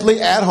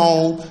simply at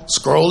home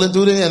scrolling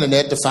through the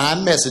internet to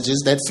find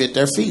messages that fit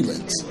their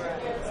feelings.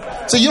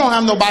 So you don't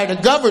have nobody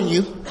to govern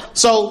you.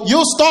 So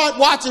you'll start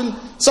watching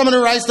some of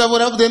the right stuff,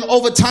 whatever. Then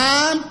over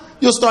time,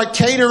 you'll start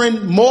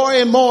catering more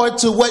and more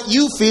to what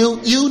you feel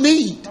you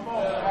need.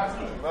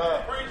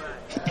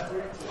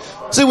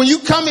 See, when you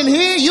come in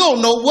here, you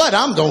don't know what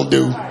I'm going to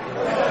do.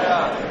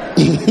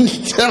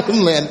 Tell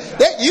them, Lynn,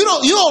 you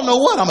don't know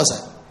what I'm going to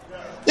say.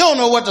 You don't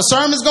know what the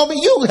sermon's going to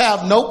be. You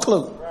have no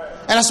clue.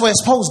 And that's the way it's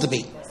supposed to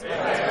be.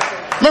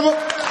 Remember?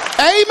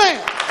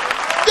 Amen.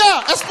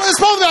 Yeah, it's supposed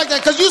to be like that,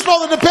 because you're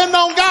supposed to depend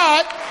on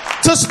God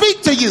to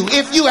speak to you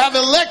if you have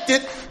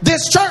elected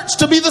this church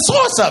to be the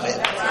source of it.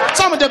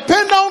 So I'm going to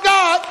depend on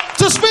God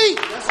to speak.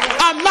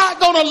 I'm not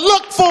going to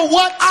look for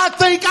what I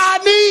think I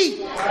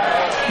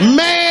need.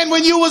 Man,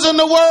 when you was in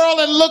the world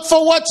and looked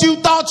for what you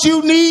thought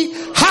you need,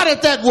 how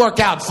did that work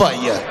out for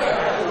you?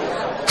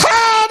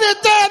 How did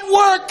that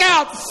work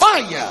out for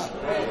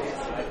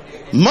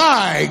you?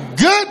 My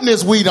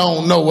goodness, we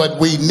don't know what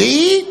we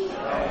need.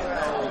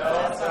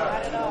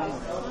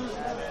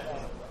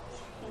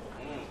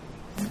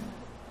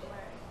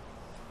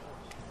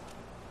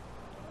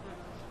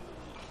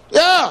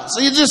 Yeah,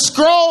 so you're just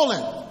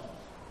scrolling,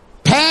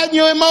 padding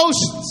your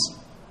emotions,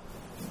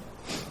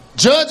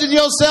 judging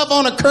yourself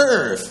on a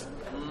curve,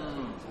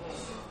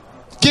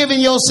 giving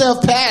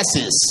yourself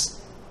passes,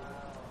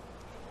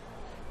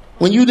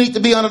 when you need to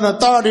be under an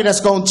authority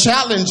that's going to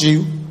challenge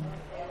you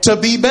to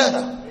be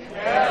better.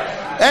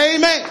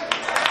 Amen.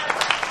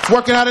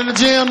 Working out in the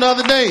gym the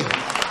other day.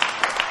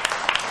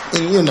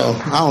 And you know,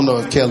 I don't know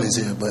if Kelly's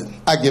here, but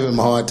I give him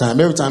a hard time.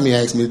 Every time he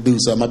asks me to do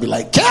something, I'll be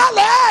like,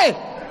 Kelly!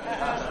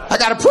 I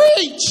gotta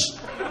preach.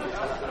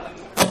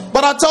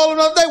 But I told him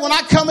the other day,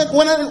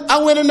 when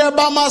I went in there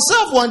by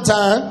myself one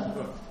time,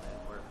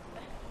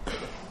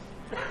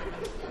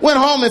 went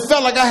home and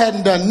felt like I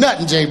hadn't done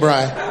nothing, Jay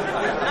Brian.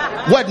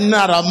 Wasn't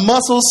not a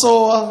muscle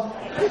sore,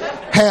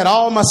 had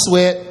all my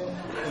sweat.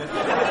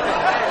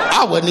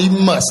 I wasn't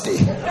even musty.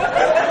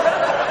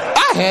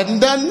 I hadn't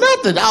done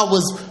nothing. I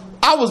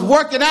was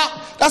working out.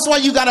 That's why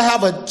you gotta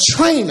have a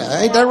trainer.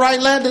 Ain't that right,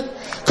 Landon?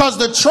 Because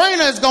the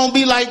trainer is gonna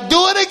be like, do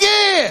it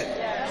again.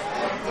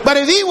 But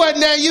if he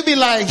wasn't there, you'd be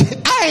like,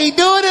 I ain't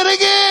doing it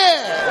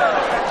again.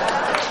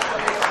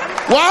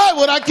 Why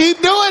would I keep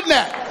doing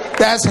that?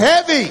 That's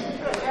heavy.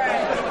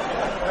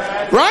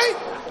 Right?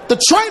 The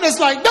trainer's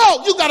like,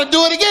 no, you got to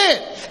do it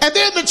again. And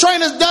then the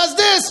trainer does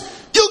this.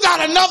 You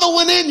got another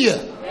one in you.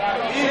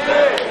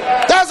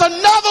 There's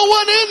another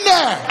one in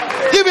there.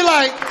 You be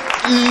like,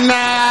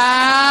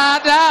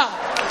 nah.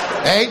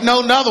 Ain't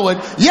no another one.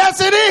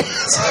 Yes, it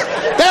is.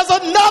 There's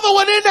another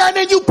one in there, and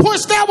then you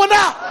push that one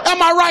out.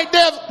 Am I right,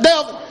 Dev?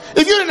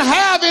 If you didn't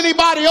have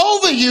anybody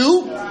over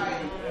you,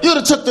 you'd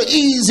have took the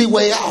easy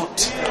way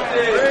out.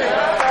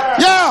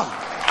 Yeah,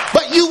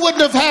 but you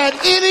wouldn't have had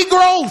any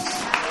growth.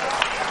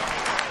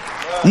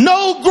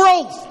 No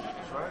growth.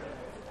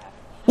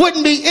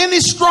 Wouldn't be any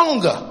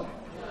stronger.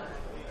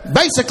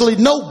 Basically,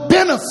 no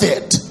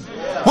benefit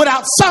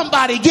without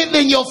somebody getting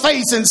in your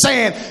face and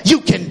saying,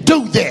 you can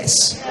do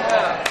this.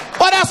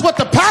 Well, that's what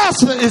the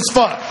pastor is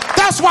for.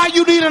 That's why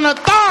you need an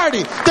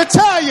authority to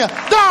tell you,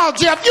 no,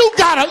 Jeff, you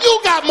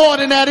got more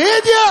than that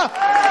in you.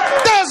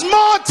 There's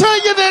more to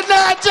you than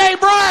that, Jay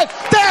Brian.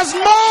 There's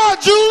more,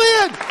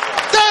 Julian.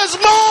 There's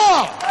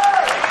more.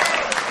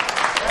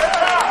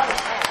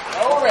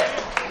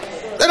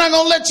 They're not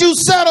going to let you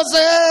settle,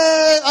 say,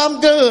 hey,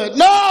 I'm good.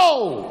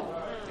 No.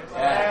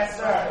 Yes,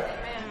 sir.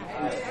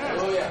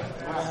 Hallelujah.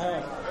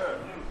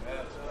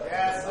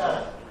 Yes,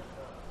 sir.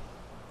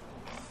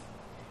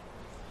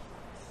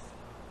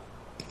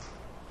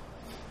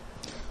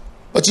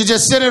 But you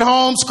just sit at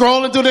home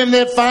scrolling through the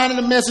internet, finding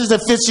a message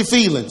that fits your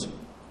feelings.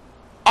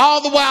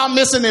 All the while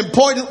missing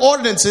important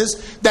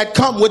ordinances that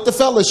come with the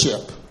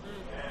fellowship.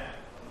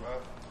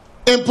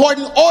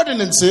 Important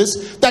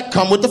ordinances that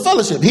come with the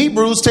fellowship.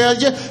 Hebrews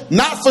tells you,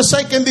 not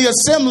forsaking the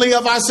assembly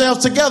of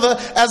ourselves together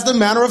as the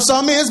manner of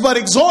some is, but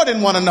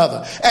exhorting one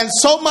another. And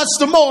so much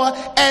the more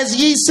as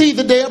ye see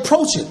the day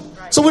approaching.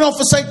 So we don't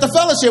forsake the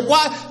fellowship.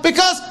 Why?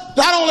 Because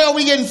not only are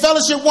we getting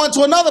fellowship one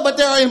to another, but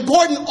there are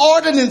important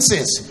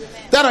ordinances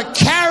that are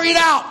carried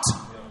out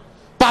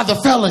by the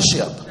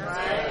fellowship.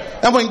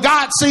 And when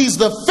God sees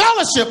the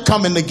fellowship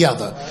coming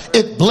together,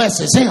 it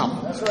blesses him.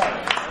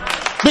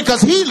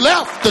 Because he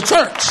left the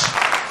church.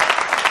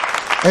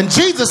 And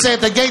Jesus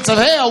said the gates of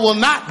hell will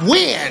not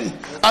win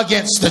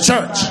against the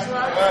church.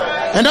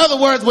 In other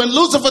words, when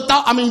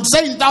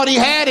Satan thought he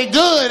had it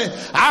good,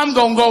 I'm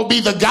going to go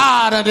be the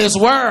God of this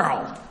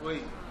world.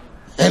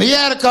 And he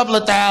had a couple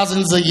of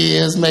thousands of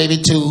years, maybe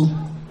 2,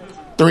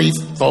 3,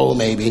 4,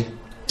 maybe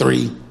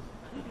 3.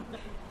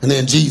 And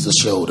then Jesus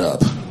showed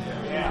up.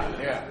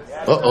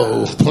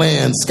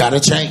 Plans got to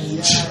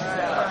change.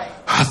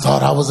 I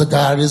thought I was a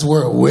God of this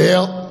world.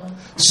 Well,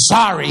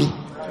 sorry.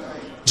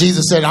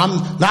 Jesus said,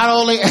 not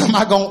only am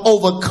I going to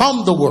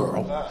overcome the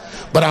world,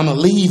 but I'm going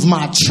to leave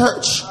my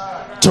church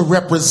to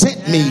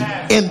represent me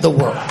in the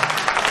world.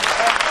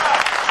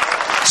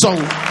 So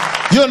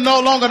you're no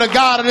longer the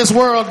God of this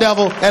world,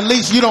 devil. At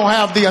least you don't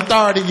have the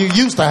authority you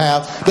used to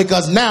have,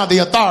 because now the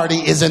authority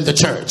is in the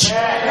church.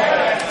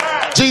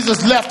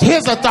 Jesus left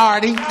his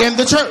authority in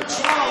the church.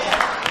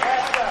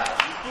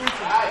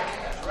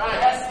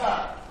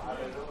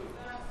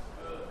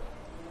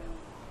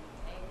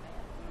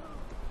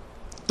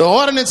 The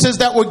ordinances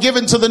that were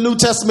given to the New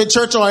Testament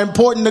church are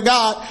important to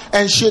God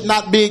and should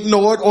not be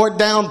ignored or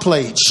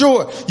downplayed.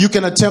 Sure, you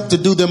can attempt to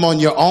do them on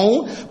your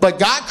own, but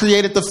God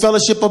created the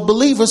fellowship of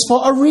believers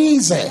for a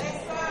reason.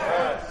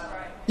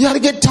 You ought to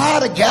get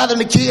tired of gathering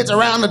the kids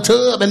around the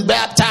tub and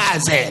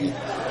baptizing.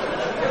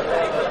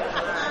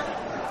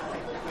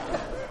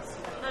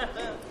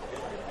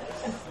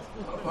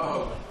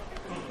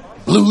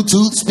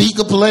 Bluetooth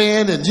speaker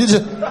playing, and you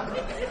just...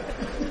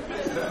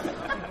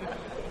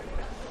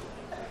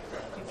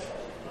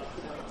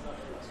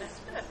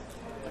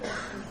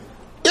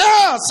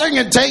 Yeah,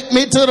 singing "Take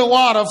Me to the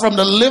Water" from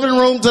the living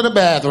room to the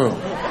bathroom.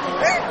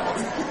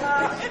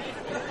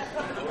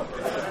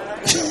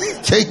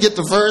 Can't get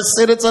the first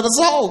sentence of the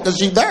song because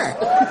she's there.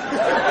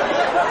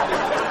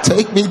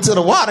 Take me to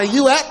the water.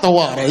 You at the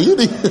water. You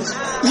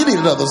need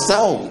another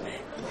song.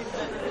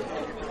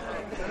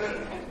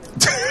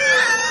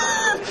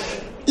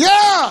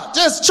 Yeah,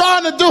 just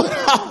trying to do it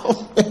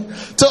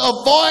to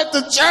avoid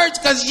the church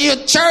because you're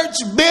church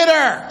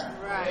bitter.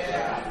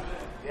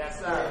 Yes,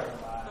 sir.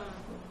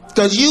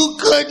 Because you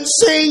couldn't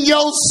sing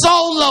your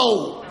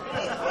solo.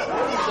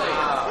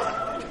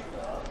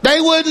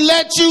 They wouldn't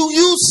let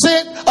you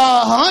sent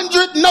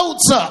 100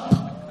 notes up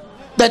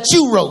that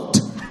you wrote.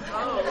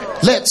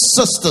 Let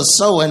sister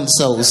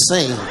so-and-so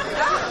sing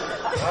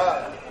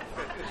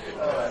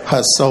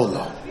her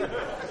solo.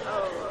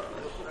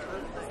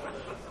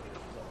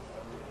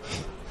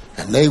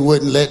 And they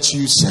wouldn't let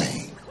you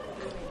sing.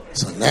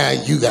 So now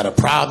you got a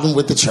problem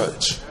with the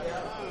church.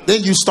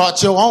 Then you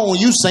start your own.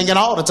 You singing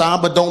all the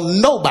time, but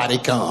don't nobody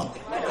come.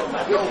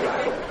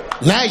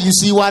 Now you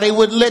see why they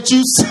wouldn't let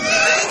you sing.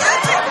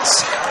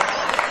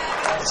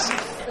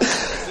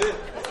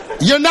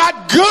 You're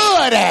not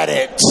good at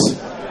it.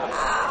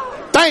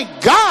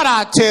 Thank God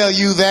I tell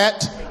you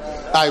that.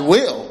 I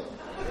will.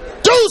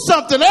 Do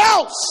something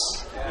else.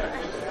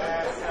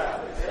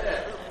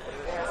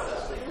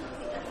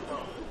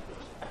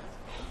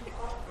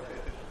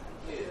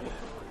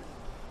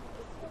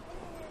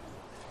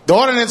 The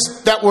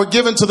ordinances that were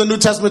given to the New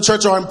Testament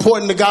church are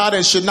important to God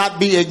and should not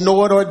be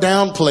ignored or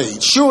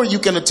downplayed. Sure, you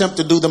can attempt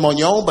to do them on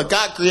your own, but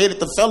God created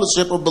the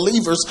fellowship of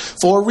believers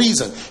for a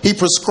reason. He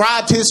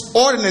prescribed his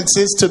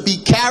ordinances to be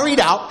carried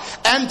out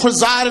and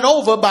presided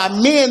over by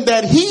men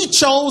that he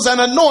chose and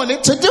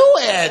anointed to do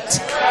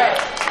it.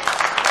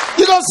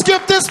 You're going to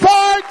skip this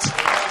part?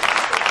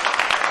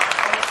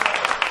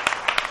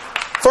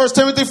 1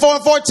 Timothy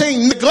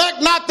 4:14.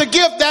 Neglect not the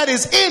gift that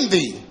is in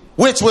thee,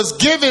 which was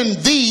given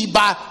thee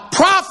by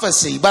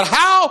prophecy. But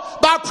how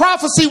by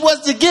prophecy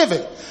was it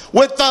given?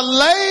 With the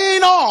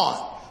laying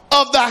on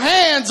of the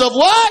hands of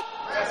what?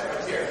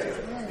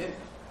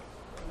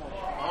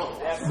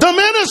 The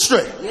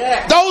ministry.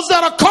 Those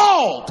that are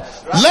called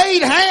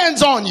laid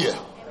hands on you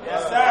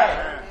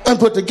and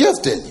put the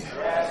gift in you.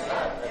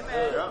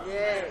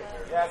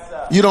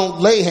 You don't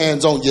lay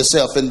hands on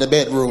yourself in the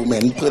bedroom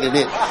and put it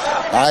in.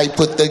 I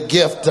put the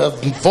gift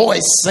of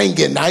voice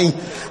singing. I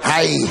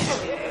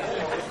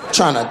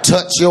trying to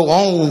touch your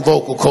own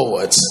vocal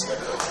cords.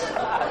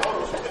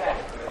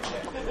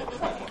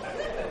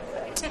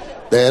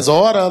 There's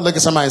order. Look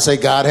at somebody and say,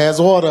 God has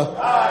order.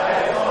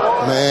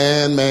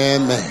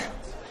 Man.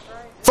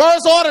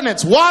 First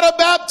ordinance, water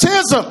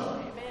baptism.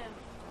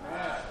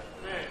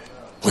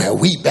 Well,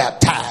 we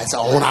baptize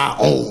on our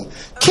own.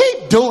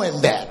 Keep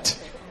doing that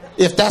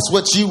if that's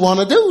what you want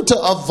to do to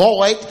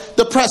avoid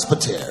the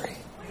presbytery.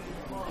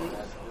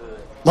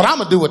 But I'm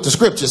going to do what the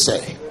scriptures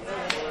say.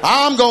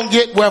 I'm going to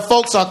get where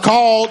folks are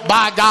called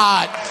by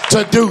God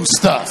to do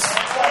stuff.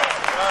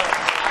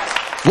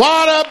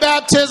 Water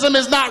baptism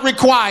is not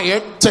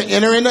required to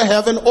enter into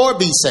heaven or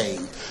be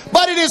saved.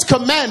 But it is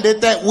commanded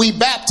that we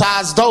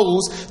baptize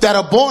those that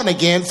are born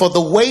again for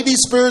the weighty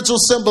spiritual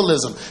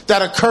symbolism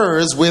that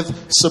occurs with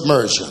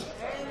submersion.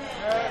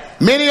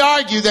 Many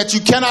argue that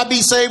you cannot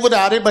be saved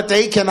without it, but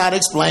they cannot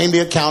explain the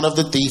account of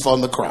the thief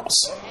on the cross.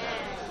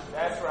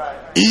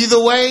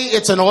 Either way,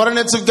 it's an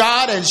ordinance of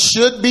God and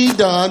should be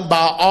done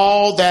by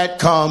all that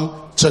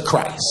come to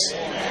Christ.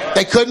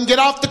 They couldn't get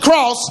off the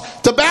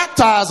cross to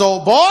baptize,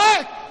 old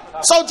boy.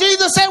 So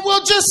Jesus said,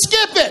 we'll just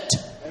skip it.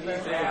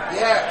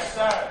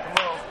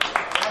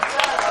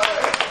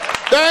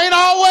 There ain't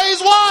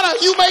always water.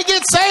 You may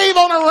get saved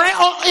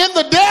in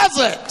the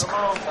desert.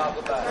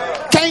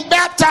 Can't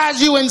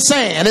baptize you in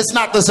sand. It's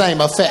not the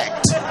same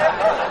effect.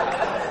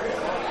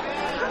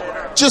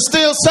 You're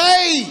still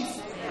saved.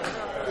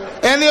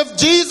 And if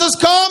Jesus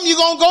come, you're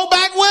going to go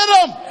back with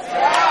him.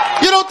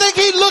 You don't think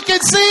he'd look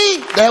and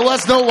see? There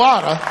was no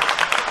water.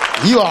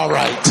 You all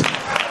right.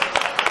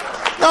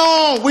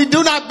 No, we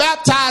do not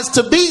baptize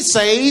to be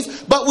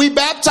saved, but we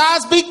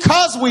baptize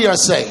because we are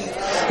saved.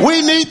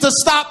 We need to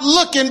stop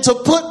looking to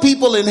put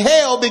people in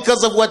hell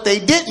because of what they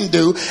didn't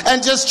do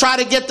and just try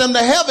to get them to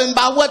heaven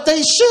by what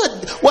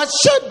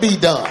should be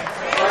done.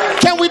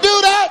 Can we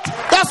do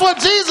that? That's what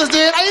Jesus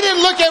did. He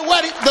didn't look at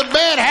what the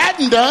man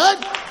hadn't done.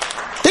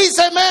 He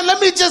said, man,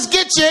 let me just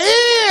get you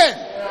in.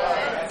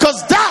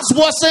 Because that's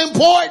what's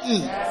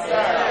important.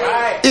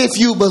 If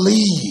you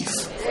believe.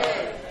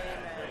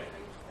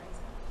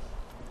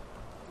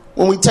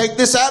 When we take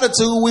this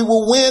attitude, we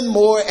will win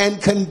more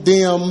and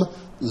condemn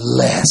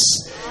less.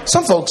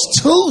 Some folks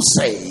too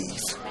save.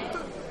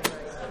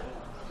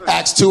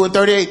 Acts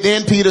 2:38.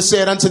 Then Peter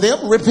said unto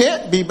them,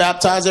 repent, be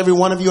baptized every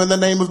one of you in the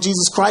name of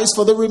Jesus Christ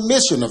for the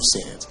remission of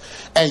sins,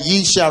 and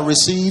ye shall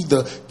receive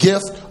the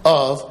gift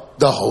of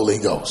the Holy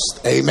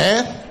Ghost.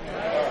 Amen.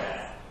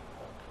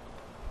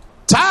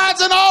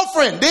 Tithes and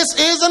offering. This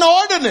is an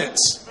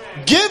ordinance.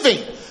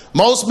 Giving.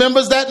 Most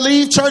members that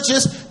leave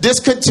churches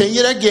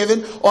discontinue their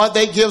giving, or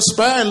they give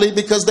sparingly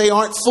because they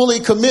aren't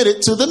fully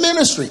committed to the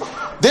ministry.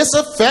 This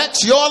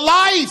affects your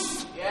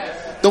life.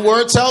 The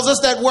word tells us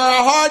that where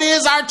our heart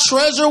is, our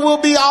treasure will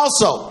be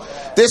also.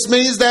 This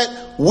means that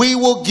we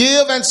will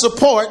give and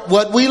support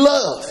what we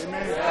love.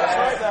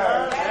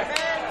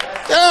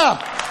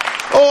 Yeah.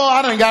 Oh,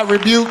 I done got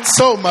rebuked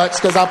so much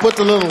because I put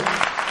the little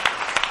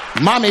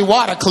mommy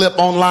water clip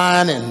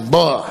online, and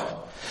boy,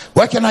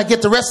 where can I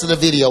get the rest of the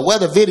video? Well,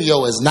 the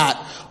video is not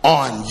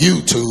on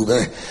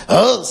YouTube.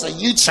 Oh, so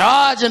you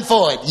charging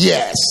for it?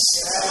 Yes.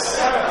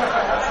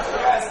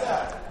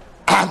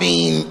 I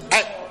mean,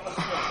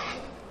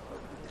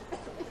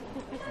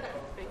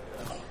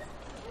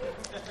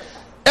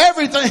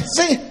 everything.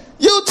 See,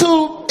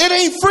 YouTube, it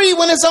ain't free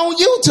when it's on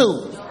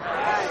YouTube.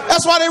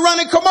 That's why they're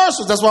running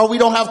commercials. That's why we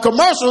don't have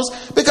commercials,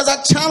 because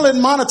I challenge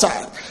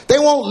monetize. They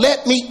won't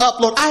let me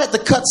upload. I had to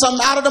cut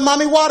something out of the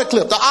mommy water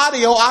clip, the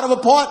audio out of a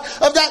part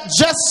of that,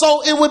 just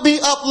so it would be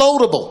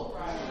uploadable.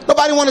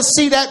 Nobody want to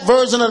see that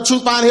version of the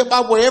Truth Behind Hip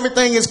Hop where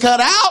everything is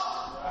cut out.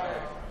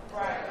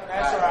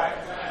 That's right.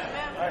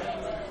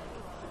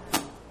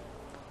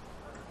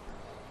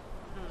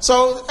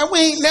 So, and we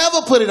ain't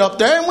never put it up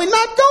there, and we're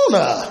not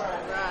gonna.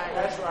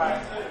 That's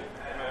right.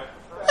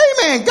 Hey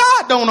man,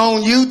 God don't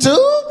own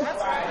YouTube.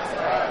 That's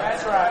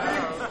right.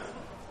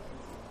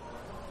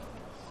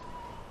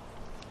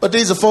 But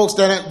these are folks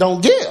that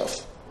don't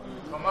give.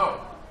 Come on.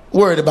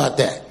 Worried about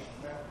that.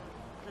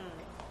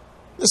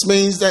 This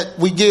means that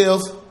we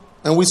give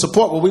And we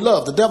support what we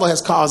love. The devil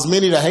has caused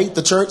many to hate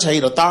the church,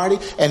 hate authority,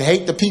 and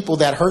hate the people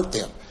that hurt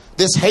them.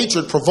 This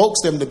hatred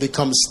provokes them to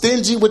become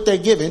stingy with their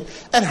giving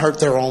and hurt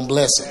their own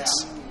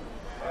blessings.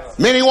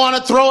 Many want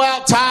to throw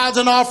out tithes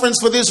and offerings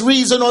for this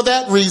reason or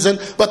that reason,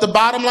 but the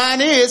bottom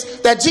line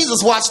is that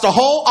Jesus watched the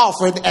whole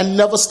offering and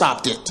never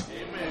stopped it.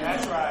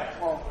 That's right.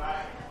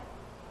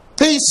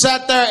 He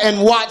sat there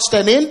and watched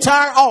an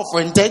entire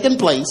offering taking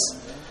place,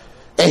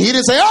 and he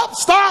didn't say, "Oh,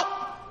 stop.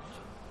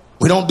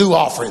 We don't do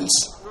offerings."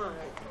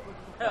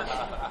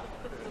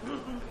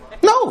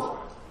 No.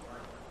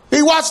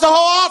 He watched the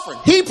whole offering.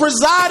 He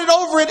presided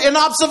over it in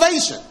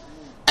observation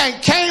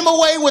and came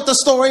away with the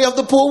story of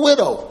the poor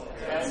widow.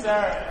 Yes,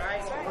 sir.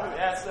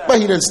 Yes, sir. But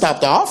he didn't stop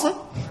the offering.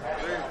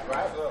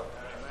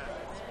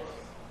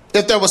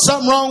 If there was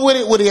something wrong with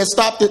it, would he have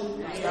stopped it?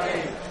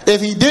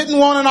 If he didn't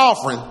want an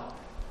offering,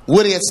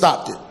 would he have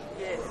stopped it?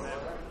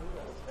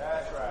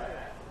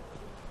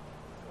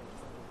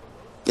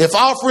 If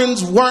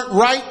offerings weren't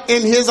right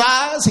in his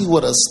eyes, he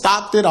would have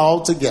stopped it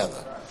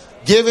altogether.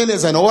 Giving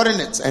is an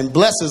ordinance and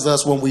blesses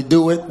us when we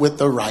do it with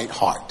the right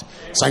heart.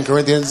 2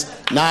 Corinthians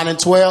 9 and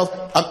 12.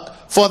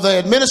 For the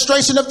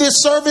administration of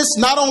this service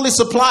not only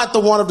supplied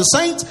the want of the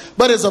saints,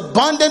 but is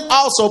abundant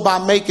also by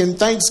making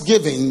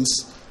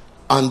thanksgivings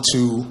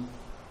unto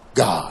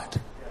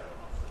God.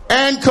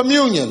 And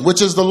communion,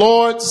 which is the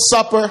Lord's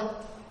Supper,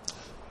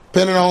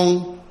 depending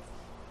on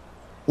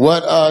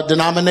what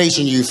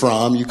denomination you're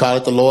from, you call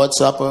it the Lord's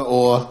Supper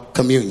or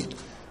communion.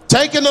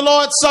 Taking the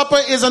Lord's Supper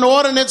is an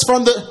ordinance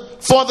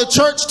for the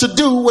church to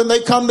do when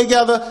they come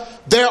together.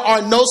 There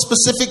are no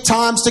specific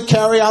times to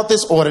carry out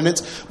this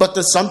ordinance, but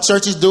some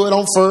churches do it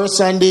on first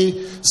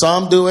Sunday,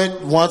 some do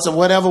it once or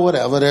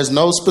whatever. There's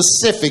no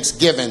specifics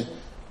given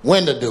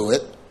when to do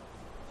it.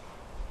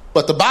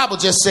 But the Bible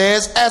just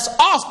says, as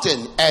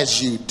often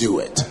as you do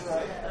it.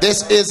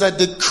 This is a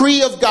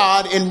decree of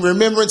God in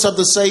remembrance of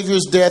the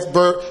Savior's death,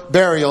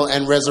 burial,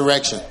 and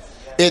resurrection.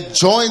 It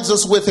joins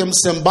us with him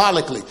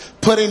symbolically,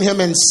 putting him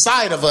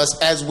inside of us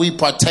as we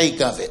partake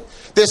of it.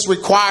 This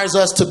requires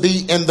us to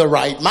be in the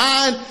right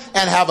mind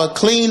and have a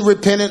clean,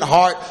 repentant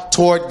heart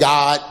toward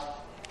God,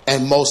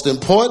 and most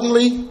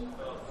importantly,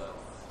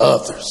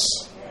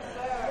 others.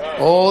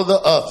 Oh, the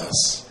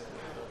others.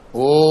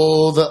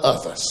 Oh, the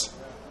others.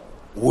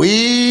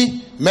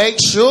 We make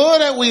sure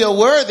that we are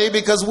worthy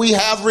because we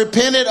have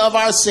repented of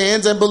our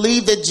sins and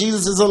believe that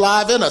Jesus is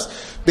alive in us.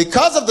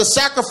 Because of the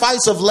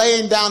sacrifice of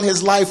laying down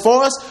his life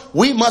for us,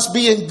 we must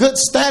be in good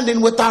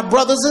standing with our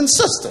brothers and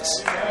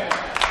sisters.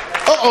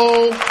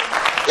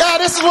 Yeah,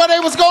 this is where they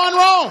was going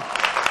wrong.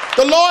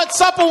 The Lord's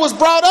Supper was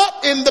brought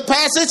up in the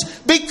passage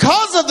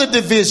because of the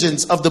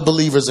divisions of the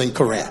believers in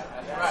Corinth.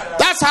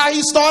 That's how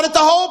he started the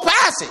whole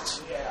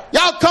passage.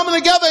 Y'all coming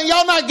together and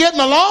y'all not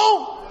getting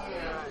along?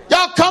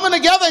 Y'all coming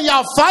together and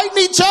y'all fighting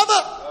each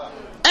other?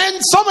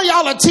 And some of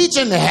y'all are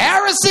teaching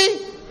heresy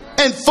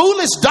and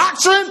foolish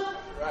doctrine?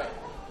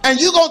 And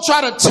you gonna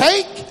try to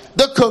take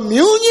the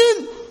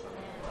communion?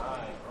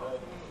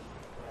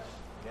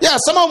 Yeah,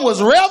 some of them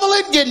was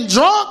reveling, getting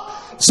drunk.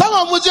 Some of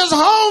them was just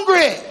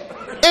hungry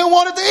and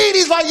wanted to eat.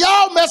 He's like,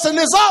 y'all messing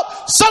this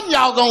up. Some of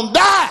y'all gonna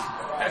die.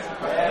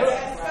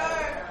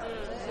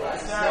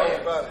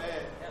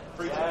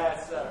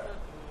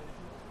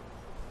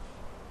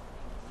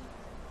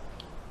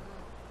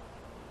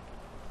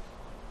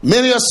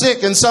 Many are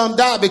sick and some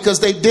die because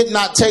they did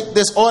not take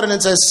this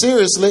ordinance as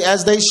seriously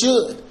as they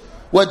should.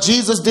 What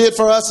Jesus did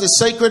for us is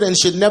sacred and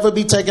should never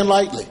be taken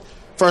lightly.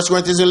 1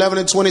 Corinthians 11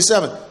 and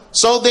 27.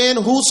 So then,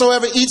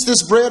 whosoever eats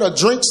this bread or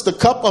drinks the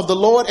cup of the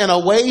Lord in a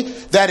way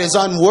that is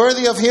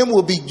unworthy of him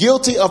will be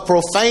guilty of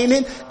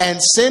profaning and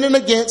sinning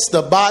against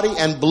the body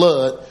and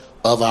blood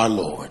of our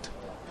Lord,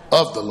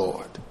 of the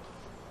Lord.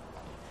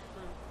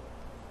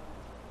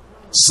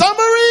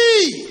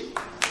 Summary.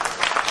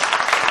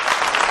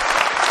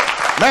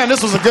 Man,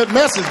 this was a good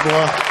message,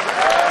 boy.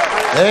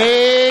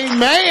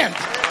 Amen.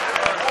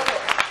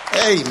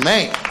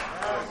 Amen.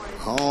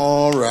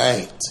 All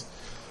right.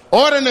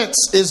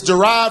 Ordinance is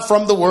derived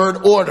from the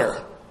word order.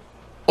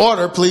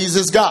 Order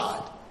pleases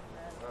God.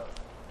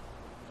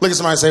 Look at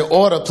somebody and say,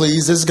 order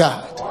pleases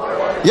God.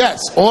 Order.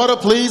 Yes, order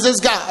pleases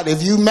God.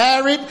 If you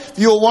married, if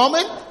you're a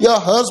woman, your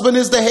husband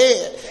is the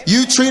head.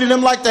 You treated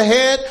him like the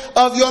head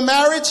of your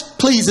marriage,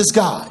 pleases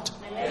God.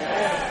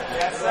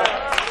 Yes,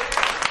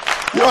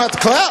 sir. You don't have to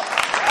clap.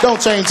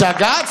 Don't change how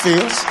God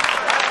feels.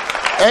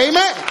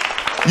 Amen.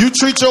 You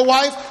treat your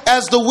wife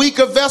as the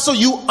weaker vessel.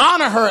 You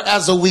honor her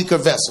as a weaker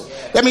vessel.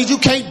 That means you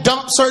can't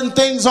dump certain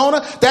things on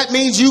her. That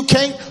means you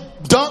can't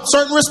dump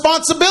certain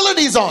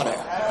responsibilities on her.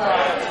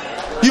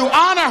 You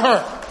honor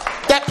her.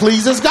 That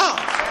pleases God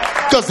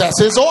because that's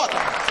his order.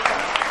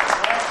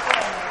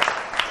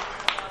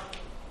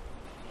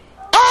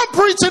 I'm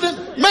preaching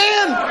it.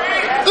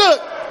 Man,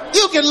 look,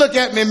 you can look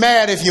at me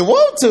mad if you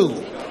want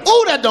to.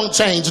 Ooh, that don't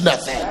change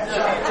nothing.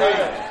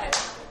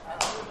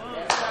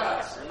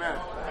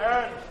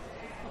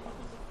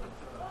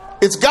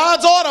 It's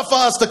God's order for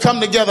us to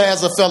come together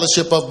as a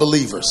fellowship of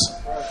believers.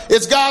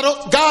 It's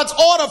God's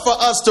order for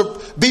us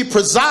to be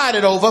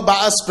presided over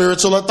by a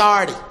spiritual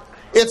authority.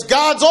 It's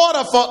God's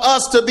order for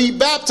us to be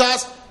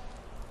baptized.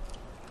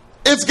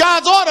 It's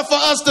God's order for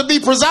us to be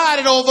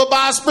presided over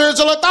by a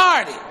spiritual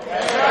authority.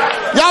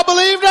 Y'all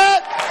believe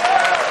that?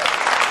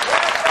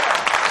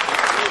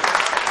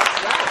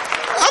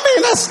 I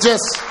mean,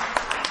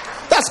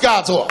 that's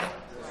God's order.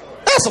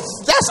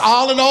 That's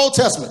all in the Old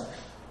Testament.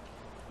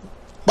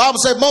 Bible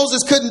said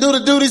Moses couldn't do the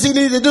duties he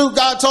needed to do.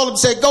 God told him,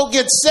 said, go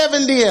get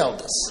 70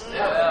 elders.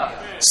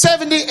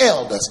 70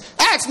 elders.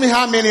 Ask me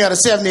how many of the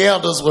 70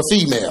 elders were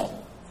female.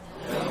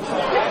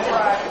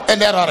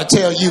 And that ought to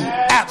tell you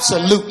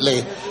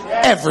absolutely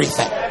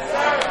everything.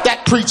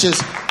 That preaches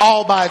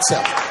all by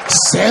itself.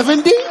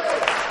 70?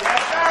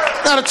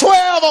 Now the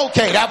 12,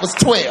 okay, that was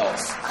 12.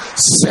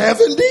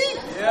 70?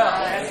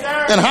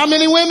 And how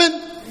many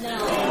women?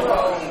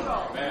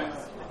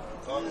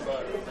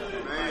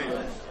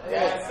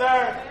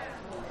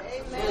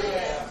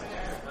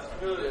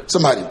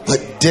 Somebody,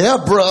 but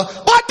Deborah,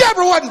 why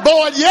Deborah wasn't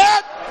born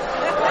yet?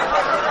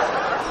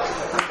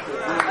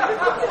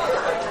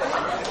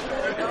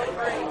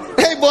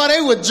 Hey boy,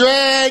 they would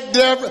drag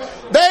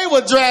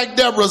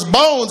Deborah's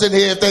bones in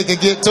here if they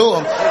could get to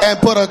him and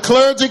put a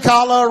clergy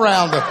collar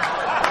around her.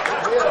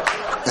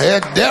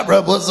 And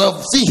Deborah was a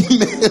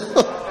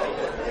female.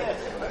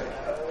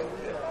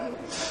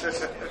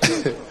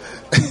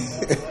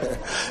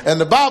 And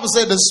the Bible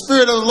said the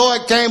Spirit of the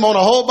Lord came on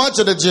a whole bunch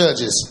of the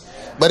judges.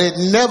 But it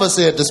never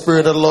said the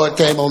Spirit of the Lord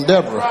came on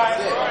Deborah.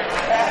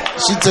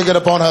 She took it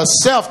upon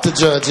herself to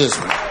judge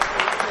Israel.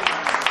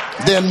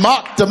 Then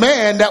mocked the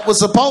man that was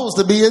supposed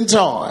to be in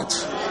charge.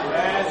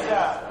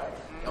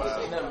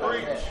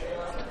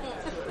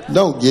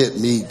 Don't get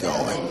me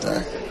going.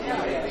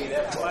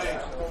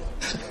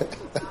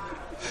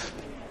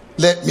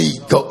 Let me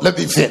go. Let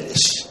me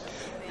finish.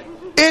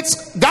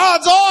 It's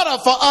God's order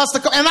for us to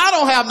come. And I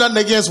don't have nothing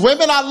against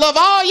women. I love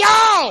all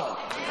y'all.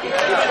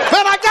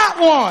 Man, I got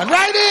one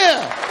right here.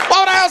 Why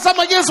would I have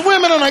something against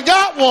women and I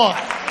got one?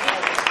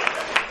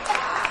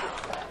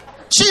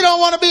 She don't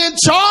want to be in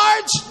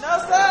charge? No,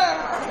 sir.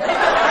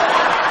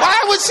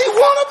 Why would she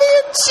want to be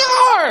in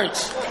charge?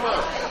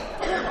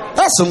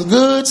 That's some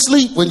good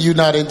sleep when you're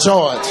not in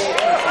charge.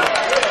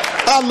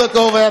 I look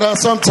over at her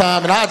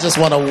sometime and I just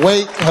want to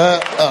wake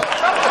her up.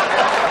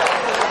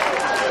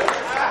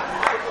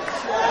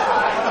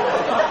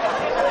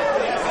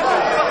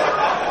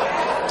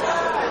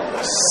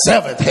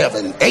 Seventh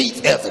heaven,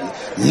 eighth heaven,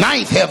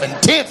 ninth heaven,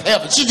 10th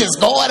heaven. She just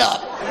going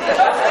up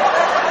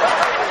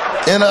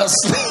in her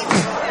sleep.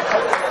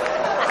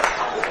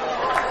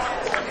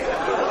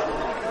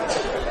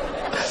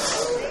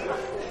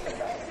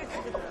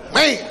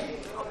 Man.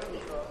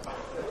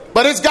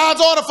 But it's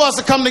God's order for us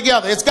to come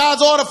together. It's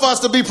God's order for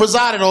us to be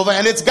presided over.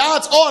 And it's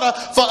God's order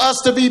for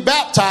us to be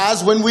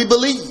baptized when we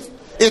believe.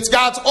 It's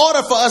God's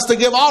order for us to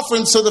give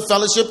offerings to the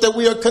fellowship that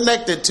we are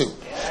connected to.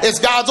 It's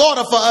God's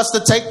order for us to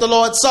take the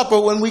Lord's Supper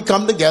when we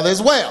come together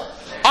as well.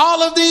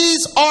 All of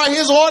these are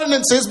His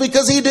ordinances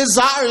because He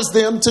desires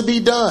them to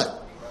be done.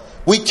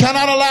 We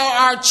cannot allow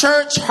our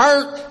church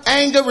hurt,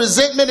 anger,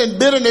 resentment, and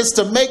bitterness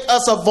to make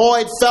us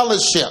avoid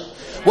fellowship.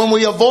 When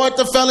we avoid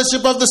the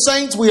fellowship of the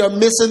saints, we are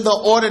missing the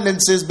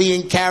ordinances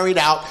being carried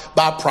out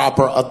by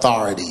proper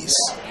authorities.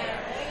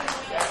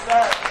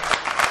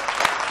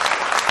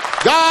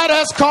 God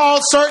has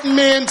called certain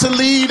men to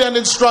lead and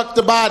instruct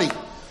the body.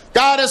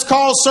 God has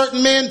called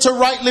certain men to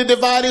rightly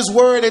divide His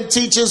word and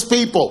teach His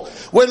people.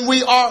 When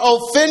we are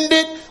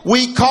offended,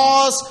 we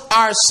cause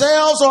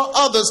ourselves or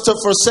others to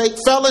forsake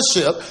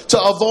fellowship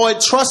to avoid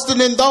trusting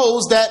in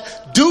those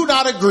that do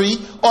not agree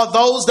or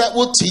those that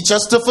will teach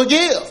us to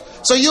forgive.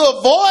 So you're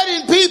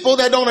avoiding people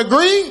that don't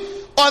agree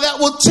or that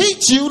will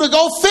teach you to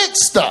go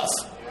fix stuff.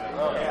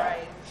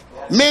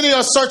 Many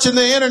are searching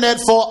the internet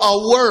for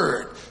a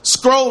word,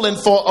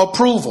 scrolling for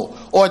approval,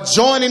 or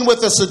joining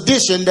with a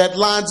sedition that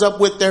lines up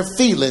with their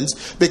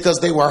feelings because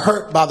they were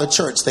hurt by the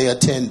church they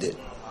attended.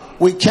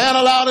 We can't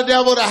allow the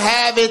devil to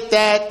have it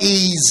that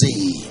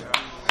easy.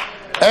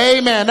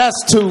 Amen.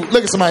 That's too,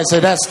 look at somebody and say,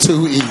 that's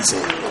too easy.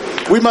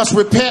 We must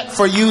repent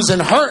for using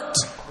hurt.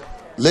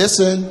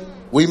 Listen,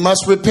 we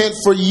must repent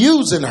for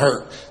using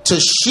hurt to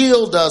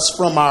shield us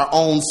from our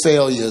own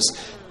failures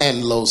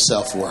and low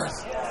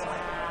self-worth.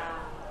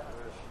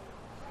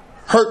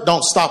 Hurt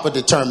don't stop a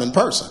determined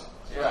person.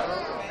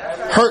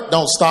 Hurt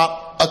don't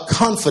stop a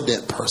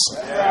confident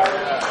person.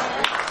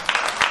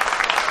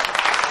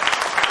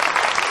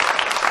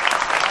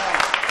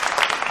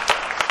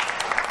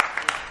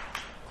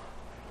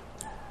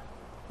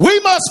 We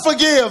must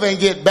forgive and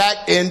get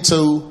back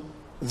into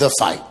the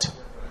fight.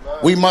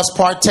 We must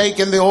partake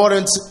in the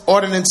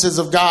ordinances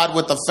of God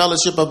with the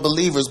fellowship of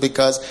believers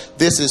because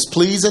this is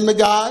pleasing to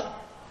God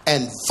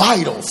and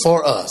vital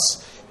for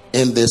us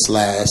in this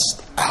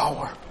last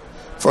hour.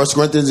 1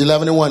 Corinthians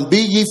 11:1. Be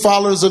ye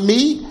followers of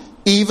me,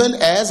 even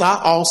as I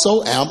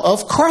also am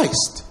of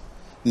Christ.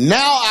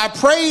 Now I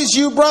praise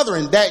you,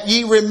 brethren, that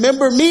ye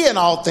remember me in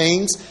all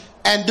things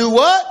and do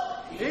what?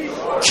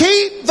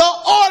 Keep the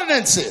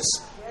ordinances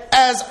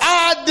as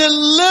I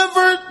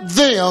delivered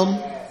them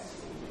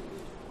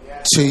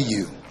to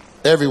you.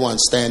 Everyone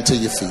stand to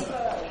your feet.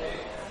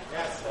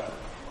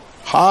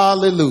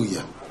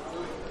 Hallelujah.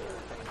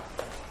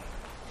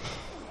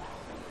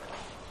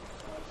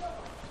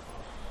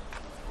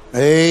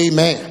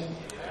 Amen.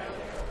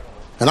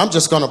 And I'm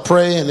just going to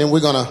pray, and then we're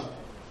going to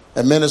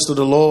administer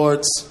the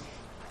Lord's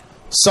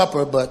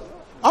Supper. But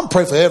I'm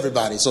praying for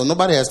everybody, so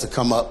nobody has to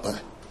come up.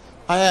 But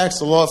I asked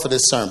the Lord for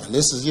this sermon.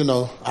 This is,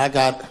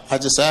 I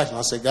just asked him.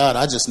 I said, God,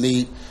 I just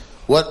need,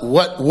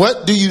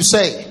 what do you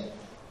say?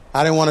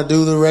 I didn't want to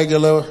do the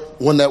regular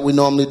one that we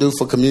normally do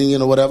for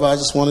communion or whatever. I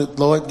just wanted,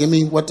 Lord, give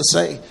me what to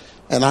say.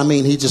 And I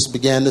mean, he just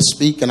began to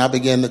speak, and I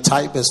began to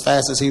type as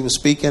fast as he was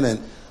speaking,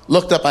 and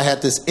looked up. I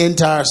had this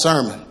entire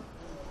sermon.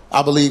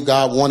 I believe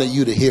God wanted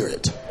you to hear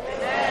it.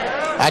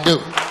 I do.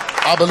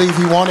 I believe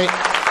he wanted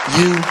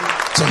you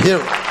to hear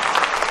it.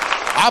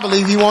 I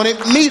believe he wanted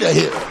me to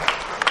hear it.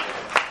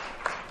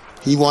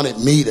 He wanted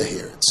me to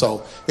hear it.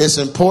 So it's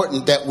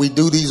important that we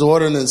do these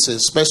ordinances,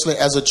 especially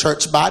as a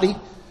church body,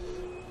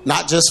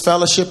 not just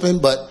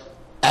fellowshipping, but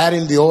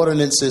adding the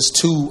ordinances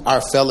to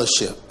our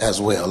fellowship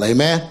as well.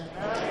 Amen.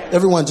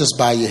 Everyone just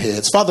bow your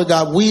heads. Father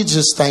God, we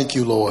just thank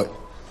you, Lord.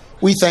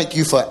 We thank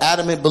you for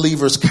Adamant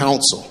Believers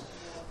Council.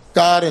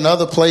 God, in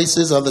other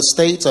places, other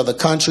states, other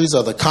countries,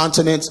 other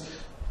continents,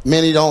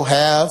 many don't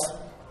have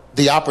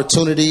the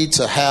opportunity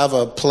to have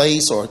a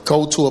place or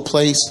go to a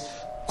place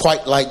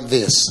quite like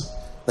this.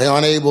 They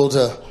aren't able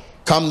to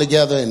come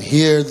together and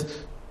hear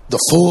the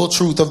full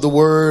truth of the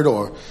word,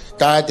 or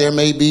God, there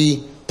may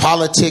be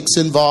politics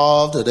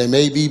involved, or there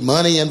may be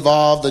money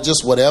involved, or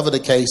just whatever the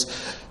case.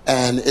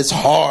 And it's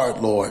hard,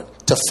 Lord,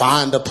 to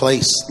find a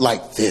place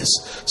like this.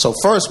 So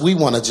first, we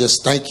want to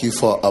just thank you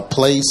for a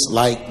place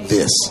like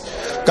this.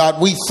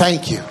 God, we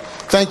thank you.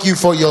 Thank you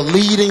for your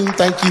leading.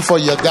 Thank you for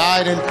your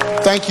guiding.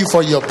 Thank you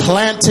for your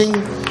planting.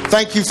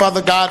 Thank you,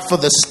 Father God, for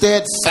the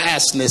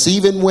steadfastness,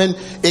 even when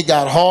it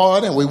got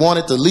hard and we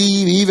wanted to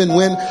leave, even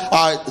when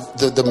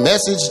the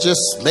message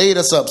just made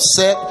us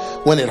upset,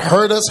 when it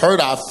hurt us, hurt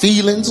our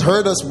feelings,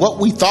 hurt us what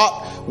we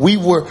thought we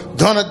were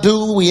gonna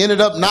do. We ended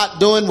up not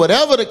doing,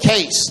 whatever the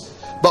case,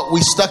 but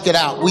we stuck it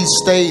out. We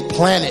stayed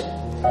planted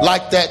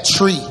like that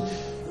tree.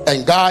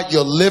 And God,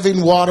 your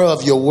living water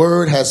of your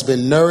word has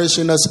been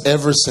nourishing us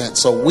ever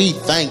since. So we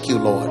thank you,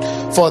 Lord,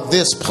 for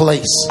this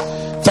place.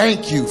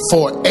 Thank you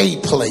for a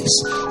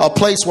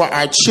place where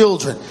our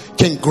children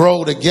can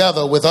grow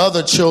together with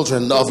other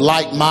children of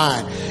like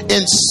mind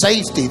in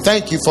safety.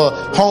 Thank you for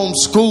home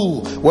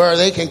school, where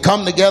they can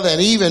come together and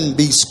even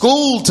be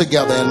schooled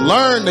together and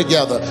learn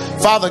together,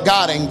 Father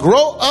God, and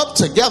grow up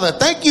together.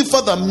 Thank you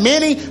for the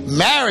many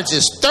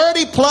marriages,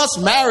 30 plus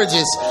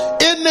marriages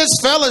in this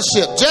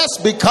fellowship,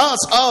 just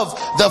because of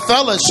the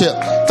fellowship.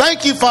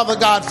 Thank you, Father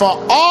God, for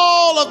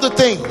all of the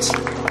things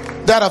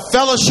that a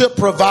fellowship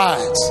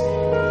provides.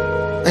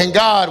 And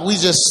God, we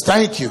just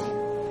thank you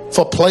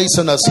for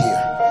placing us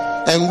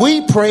here. And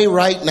we pray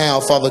right now,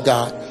 Father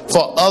God,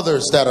 for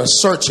others that are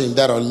searching,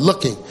 that are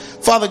looking,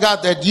 Father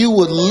God, that you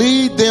would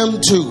lead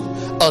them to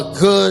a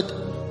good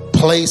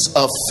place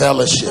of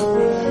fellowship.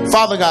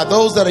 Father God,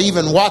 those that are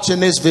even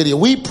watching this video,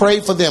 we pray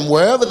for them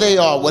wherever they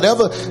are,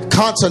 whatever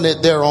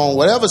continent they're on,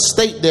 whatever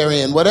state they're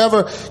in,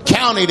 whatever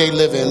county they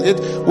live in,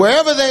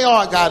 wherever they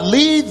are, God,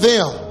 lead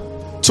them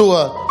to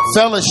a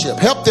fellowship.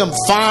 Help them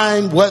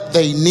find what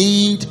they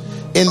need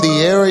in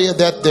the area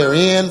that they're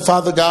in,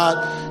 Father God.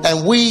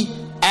 And we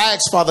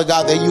ask, Father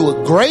God, that you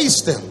would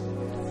grace them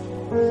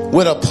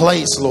with a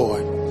place,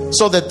 Lord,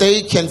 so that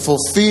they can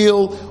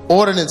fulfill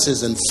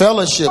ordinances and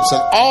fellowships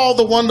and all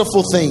the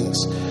wonderful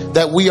things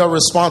that we are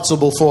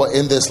responsible for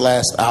in this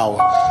last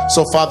hour.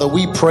 So, Father,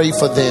 we pray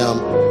for them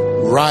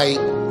right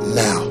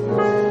now.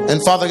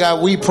 And Father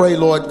God, we pray,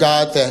 Lord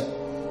God, that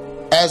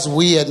as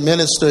we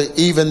administer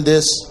even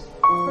this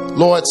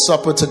Lord's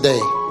Supper today,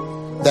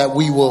 that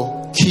we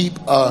will keep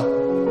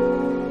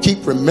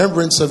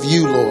remembrance of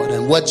you, Lord,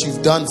 and what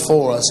you've done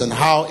for us, and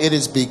how it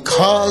is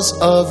because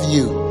of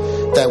you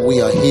that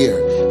we are here,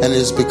 and it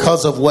is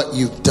because of what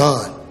you've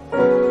done,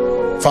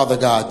 Father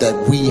God,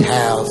 that we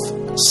have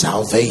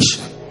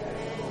salvation.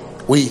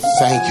 We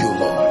thank you,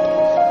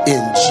 Lord.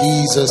 In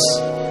Jesus'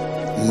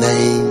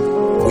 name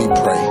we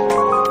pray.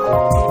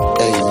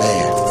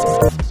 Amen.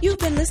 You've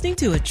been listening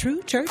to A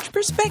True Church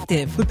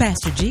Perspective with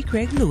Pastor G.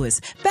 Craig Lewis,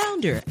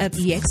 founder of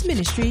EX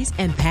Ministries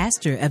and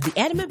pastor of the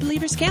Adamant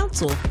Believers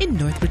Council in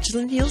North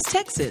Richland Hills,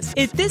 Texas.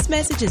 If this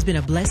message has been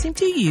a blessing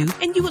to you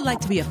and you would like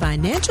to be a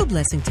financial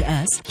blessing to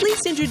us, please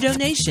send your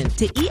donation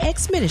to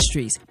EX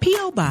Ministries,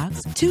 P.O.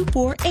 Box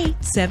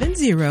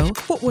 24870,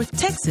 Fort Worth,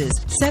 Texas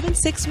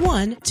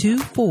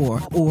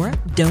 76124, or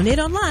donate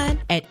online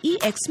at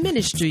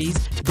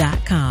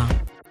exministries.com.